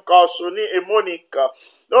Legem, Carsoni et Monica.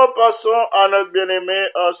 Nous passons à notre bien-aimé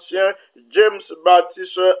ancien James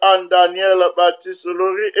Baptiste, Anne-Daniel Baptiste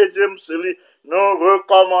Laurie et James Lee. Nous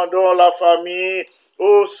recommandons la famille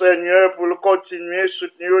au Seigneur pour le continuer,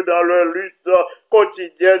 soutenir dans leur lutte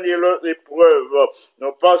quotidienne et leurs épreuves.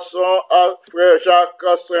 Nous passons à frère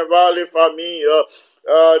Jacques Saint-Val et famille.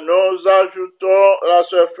 Nous ajoutons la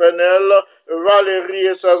sœur Fenel, Valérie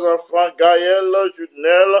et ses enfants, Gaël,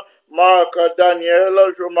 Judnel, Marc, Daniel,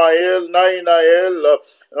 Jomaël, Naïnaël.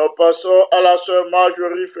 Nous passons à la sœur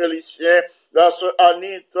Marjorie Félicien, la sœur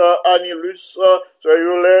Anit, Anilus, sœur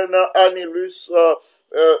Yolène, Anilus.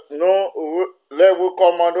 Nous les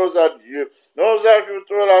recommandons à Dieu. Nous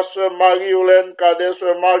ajoutons la sœur Marie-Hélène Cadet,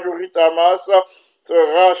 sœur Marjorie Tamas,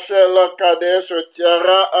 sœur Rachel Cadet, sœur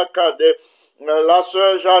Tiara Cadet, la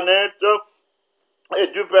sœur Jeannette et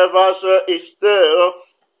du Pévas, sœur Esther,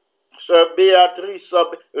 sœur Béatrice,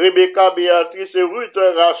 Rebecca Béatrice et Ruth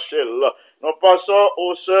Rachel. Nous passons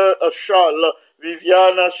aux sœurs Charles,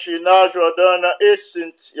 Viviane, China, Jordan et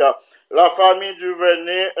Cynthia. La famille du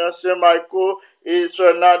Vernet, ancien Michael et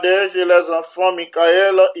sœur Nadège et les enfants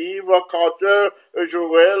Michael, Yves, Carter,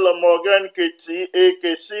 Joël, Morgan, Katie et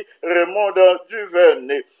Casey, Raymond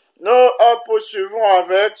Duvernay. Nous poursuivons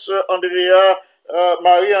avec sœur Andrea,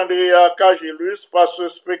 Marie-Andrea Cagilus, pasteur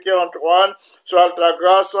Speaker Antoine, sœur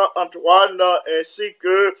Altagrace Antoine, ainsi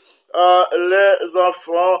que les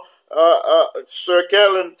enfants Sœur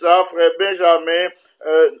Kelenta, frère Benjamin,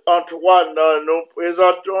 Antoine. Nous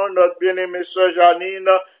présentons notre bien-aimée sœur Janine,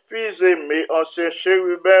 fils aimé, ancien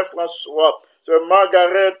chérubin François, sœur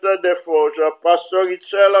Margaret Desforges, pasteur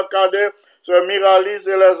Richel Cadet, sœur Miralise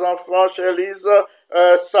et les enfants, Chélise,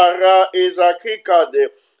 Sarah et Zachary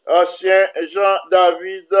Cadet, ancien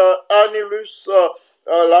Jean-David Anilus,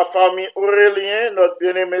 la famille Aurélien, notre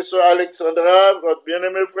bien-aimé sœur Alexandra, notre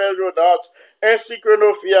bien-aimé frère Jodas, ainsi que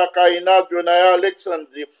nos filles Akaina, Jonaya,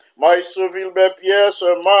 Alexandrie, Maïso Vilbert Pierre,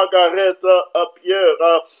 sœur Margaret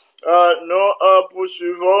Pierre. Nous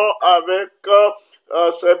poursuivons avec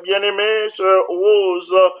ses bien-aimés, sœur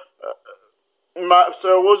Rose,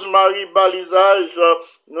 sœur Rose-Marie Balisage.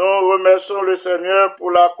 Nous remercions le Seigneur pour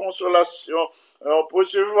la consolation. Nous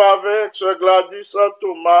poursuivons avec sœur Gladys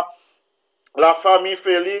Thomas, la famille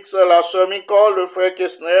Félix, la sœur Nicole, le frère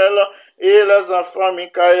Kesnel et les enfants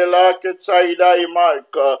Michaela, Ketsaïda et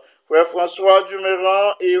Marc, frère François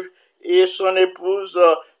Duméran et son épouse,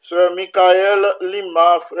 sœur Michael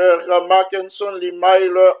Lima, frère Mackinson Lima et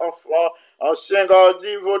leurs enfants, ancien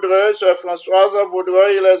Gardi Vaudreuil, sœur Françoise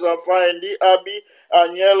Vaudreuil et les enfants Andy, Abby,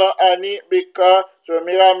 Agnel, Annie, Becca, sœur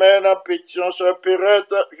Miramène, Pétion, sœur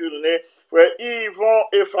Perrette, Julné, frère Yvon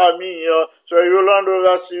et famille, sœur Yolande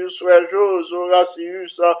Horacius, frère Jose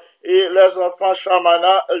Horacius et les enfants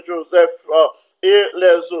Chamana, Joseph et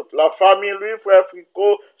les autres. La famille, lui, frère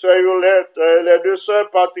Fricot, sœur Yolette, les deux sœurs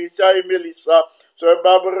Patricia et Mélissa, sœur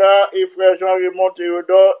Barbara et frère Jean-Raymond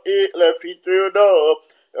Théodore et les filles Théodore.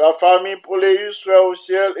 La famille Poléus, frère au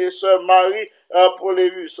ciel, et sœur Marie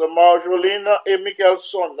Poléus, Marjoline et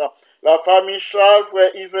Michelson. La famille Charles,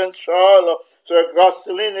 frère Yves Charles, sœur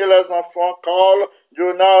Graceline et les enfants Carl,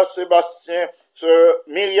 Jonas, Sébastien, sœur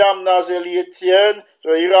Myriam Nazélie Étienne,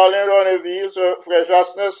 sœur Iralin Lonneville, sœur frère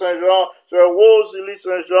Jasmin Saint-Jean, sœur Rosalie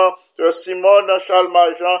Saint-Jean, sœur Simone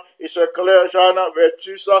Charles-Majan et sœur Claire Jeanne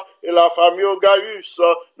Vertus et la famille Ogaïus.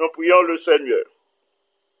 Nous prions le Seigneur.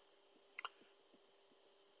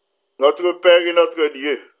 Notre Père et notre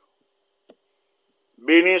Dieu,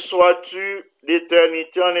 béni sois-tu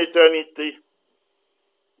d'éternité en éternité,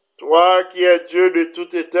 toi qui es Dieu de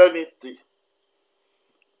toute éternité,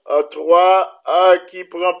 toi qui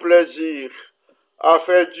prends plaisir à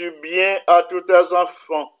faire du bien à tous tes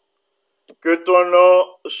enfants, que ton nom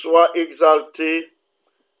soit exalté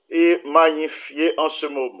et magnifié en ce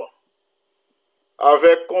moment.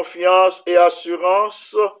 Avec confiance et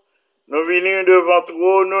assurance, nous venons devant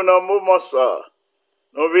toi, nous dans le moment ça.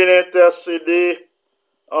 Nous venons intercéder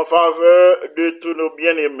en faveur de tous nos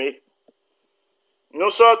bien-aimés. Nous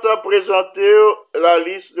sommes présentés la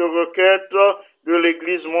liste de requêtes de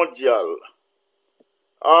l'Église mondiale.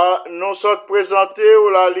 Nous sommes présentés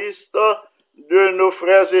la liste de nos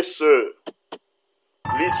frères et sœurs.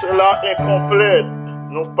 Liste là incomplète.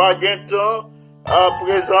 Nous pas de temps à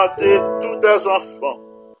présenter tous les enfants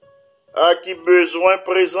qui besoin de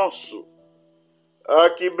présence,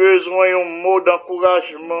 qui besoin d'un mot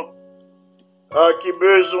d'encouragement, qui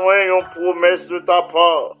besoin d'une promesse de ta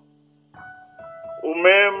part, ou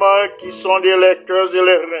même qui sont des lecteurs et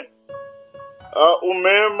les reins, ou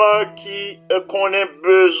même qui connaissent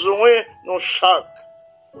besoin de chaque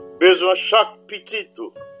petit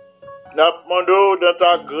tout. Nous demandons dans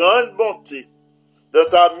ta grande bonté, dans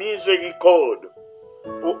ta miséricorde,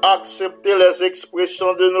 pour accepter les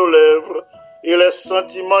expressions de nos lèvres et les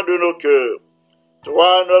sentiments de nos cœurs.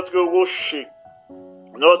 Toi, notre rocher,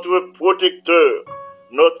 notre protecteur,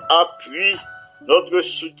 notre appui, notre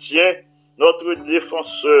soutien, notre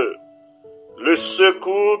défenseur, le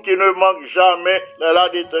secours qui ne manque jamais dans la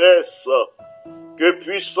détresse, que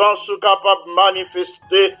puissance soit capable de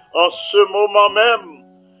manifester en ce moment même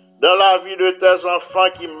dans la vie de tes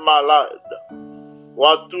enfants qui sont malades.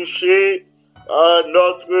 Pour toucher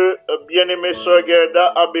notre bien-aimée sœur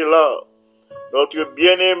Gerda Abelard, notre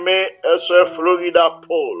bien-aimée sœur Florida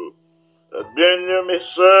Paul, notre bien-aimée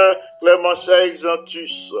sœur Clémencia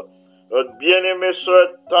Exantus, notre bien-aimée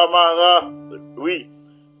sœur Tamara, oui,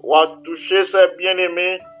 on va toucher ses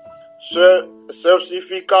bien-aimés, sœur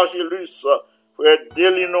Sophie Cagilus, frère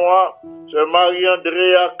Delinois, sœur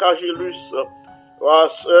Marie-Andrea Cagilus,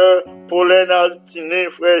 sœur Pauline Altiné,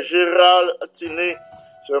 frère Gérald Altiné,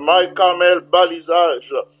 sœur Marie-Carmel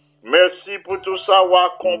Balisage. Merci pour tout ça ou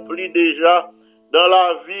accompli déjà dans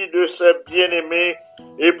la vie de ces bien-aimés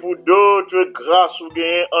et pour d'autres grâces ou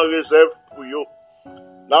gains en réserve pour eux.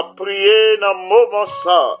 La prié dans le moment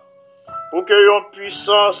ça, pour que yon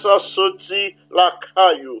puissance sorti la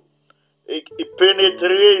caillou et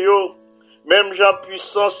pénétrer yo, même Jean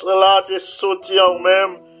puissance là te sorti en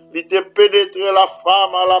même, il te pénétré la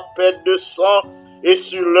femme à la perte de sang et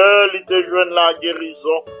sur l'heure il te joint la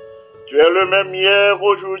guérison. Tu es le même hier,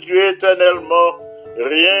 aujourd'hui, éternellement.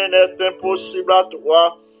 Rien n'est impossible à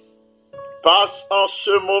toi. Passe en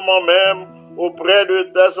ce moment même auprès de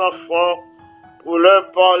tes enfants pour leur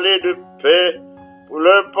parler de paix, pour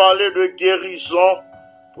leur parler de guérison,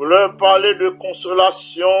 pour leur parler de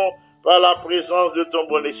consolation par la présence de ton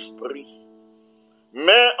bon esprit.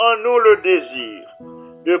 Mets en nous le désir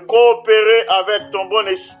de coopérer avec ton bon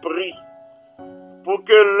esprit pour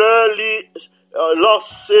que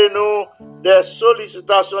lancez-nous des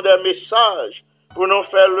sollicitations, des messages pour nous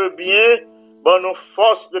faire le bien, pour nos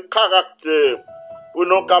forces de caractère, pour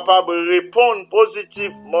nous capables de répondre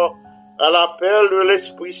positivement à l'appel de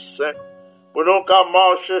l'Esprit Saint, pour nous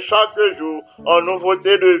marcher chaque jour en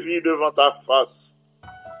nouveauté de vie devant ta face.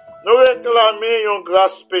 Nous réclamons une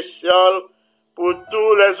grâce spéciale pour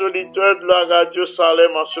tous les auditeurs de la radio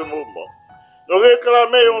Salem en ce moment. Nous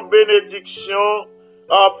réclamons une bénédiction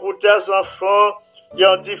pour tes enfants qui sont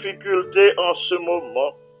en difficulté en ce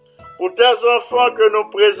moment. Pour tes enfants que nous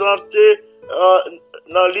présentons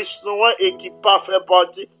dans l'histoire et qui pas fait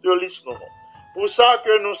partie de l'histoire. Pour ça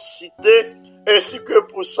que nous citons, ainsi que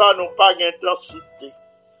pour ça nous pas d'intensité.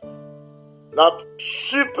 Nous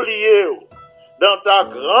supplions dans ta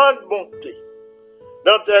grande bonté,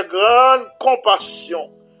 dans ta grande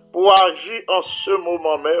compassion, pour agir en ce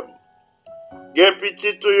moment même. Il y a un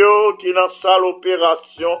petit tuyau qui est dans salle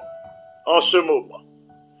opération en ce moment.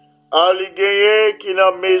 Il y a qui est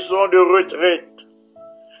dans maison de retraite.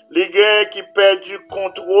 Il y a qui perd du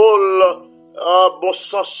contrôle bon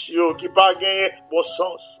sens, qui pas gagné bon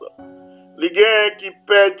sens. Il y a qui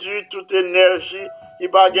perd toute énergie, qui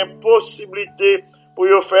pas gagné possibilité pour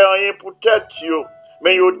y faire rien pour tête,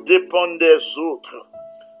 mais ils dépendent des autres.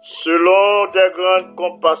 Selon tes grandes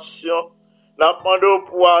compassions, nous demandons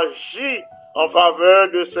pour agir en faveur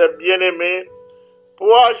de ces bien-aimés,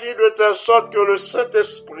 pour agir de telle sorte que le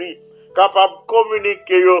Saint-Esprit capable de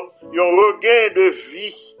communiquer un regain de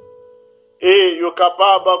vie et est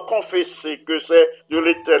capable de confesser que c'est de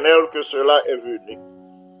l'Éternel que cela est venu.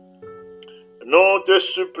 Nous te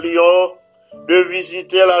supplions de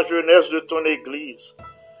visiter la jeunesse de ton Église.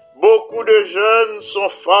 Beaucoup de jeunes sont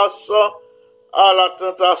face à la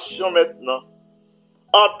tentation maintenant.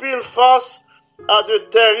 En pile face à de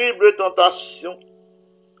terribles tentations.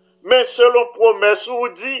 Mais selon promesse, vous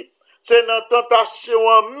dit, c'est dans la tentation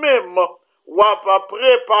même ou à pas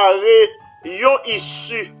préparer une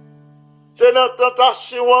issue. C'est dans la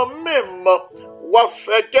tentation même ou à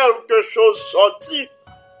faire quelque chose sorti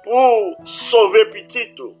pour sauver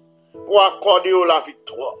petit tout, pour accorder la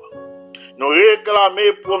victoire. Nous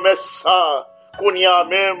réclamer promesse ça qu'on y a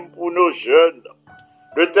même pour nos jeunes.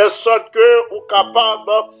 De telle sorte que ou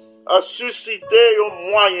capable à susciter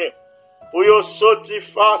un moyen pour yo sortir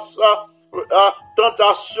face à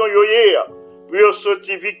tentation yo hier, pour yo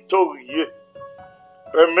sortir victorieux.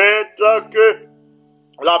 Permettre que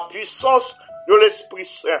la puissance de l'Esprit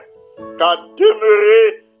Saint qu'a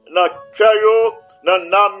demeuré dans le cœur, dans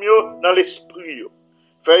l'âme, dans l'esprit,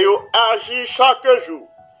 fait yo agir chaque jour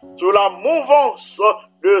sur la mouvance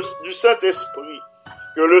du Saint-Esprit,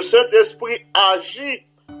 que le Saint-Esprit agit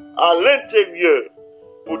à l'intérieur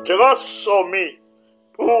pour transformer,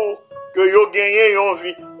 pour que yo gagne une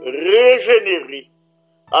vie régénérée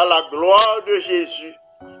à la gloire de Jésus,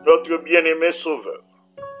 notre bien-aimé Sauveur.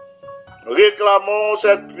 Réclamons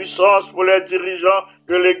cette puissance pour les dirigeants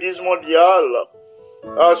de l'Église mondiale,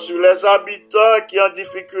 sur les habitants qui en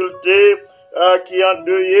difficulté, qui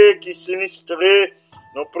endeuillés, qui sinistrés.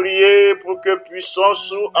 Nous prions pour que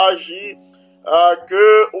puissance ou agit,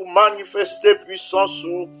 que ou manifester puissance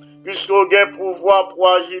ou, puisqu'on a pouvoir pour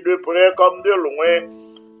agir de près comme de loin.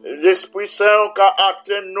 L'Esprit Saint qui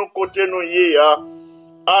atteint nous côté nous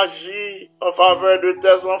agit en faveur de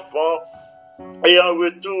tes enfants et en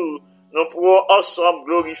retour nous pourrons ensemble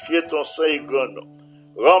glorifier ton Saint et grand nom.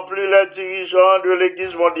 Remplis les dirigeants de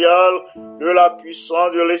l'Église mondiale de la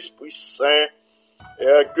puissance de l'Esprit Saint.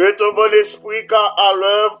 Et que ton bon esprit car à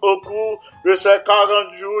l'œuvre au cours de ces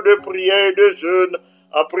 40 jours de prière et de jeûne,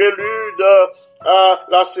 en prélude à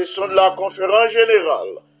la session de la conférence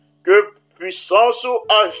générale, que puissance ou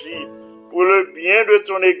agit pour le bien de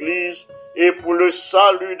ton Église et pour le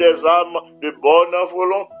salut des âmes de bonne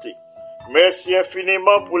volonté. Merci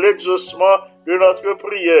infiniment pour l'exaucement de notre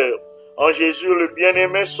prière. En Jésus le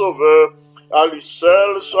bien-aimé Sauveur, à lui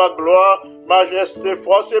seul soit gloire, majesté,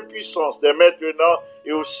 force et puissance, dès maintenant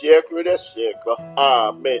et au siècle des siècles.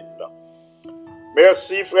 Amen.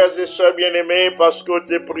 Merci frères et sœurs bien-aimés parce que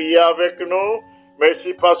tu as prié avec nous.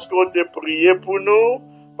 Merci parce que tu as prié pour nous.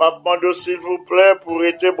 Papa, s'il vous plaît, pour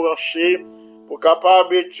être branché, pour capable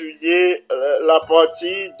d'étudier la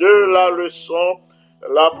partie de la leçon,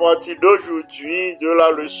 la partie d'aujourd'hui de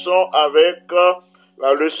la leçon avec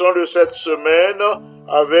la leçon de cette semaine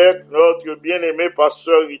avec notre bien-aimé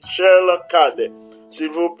pasteur Richel Cadet. S'il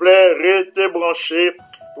vous plaît, restez branchés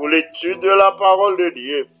pour l'étude de la parole de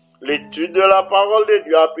Dieu. L'étude de la parole de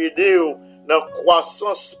Dieu a aidé dans la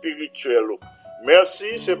croissance spirituelle.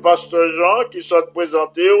 Merci, c'est pasteur Jean qui souhaite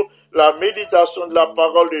présenter la méditation de la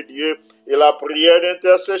parole de Dieu et la prière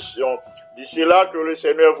d'intercession. D'ici là, que le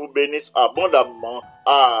Seigneur vous bénisse abondamment.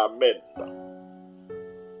 Amen.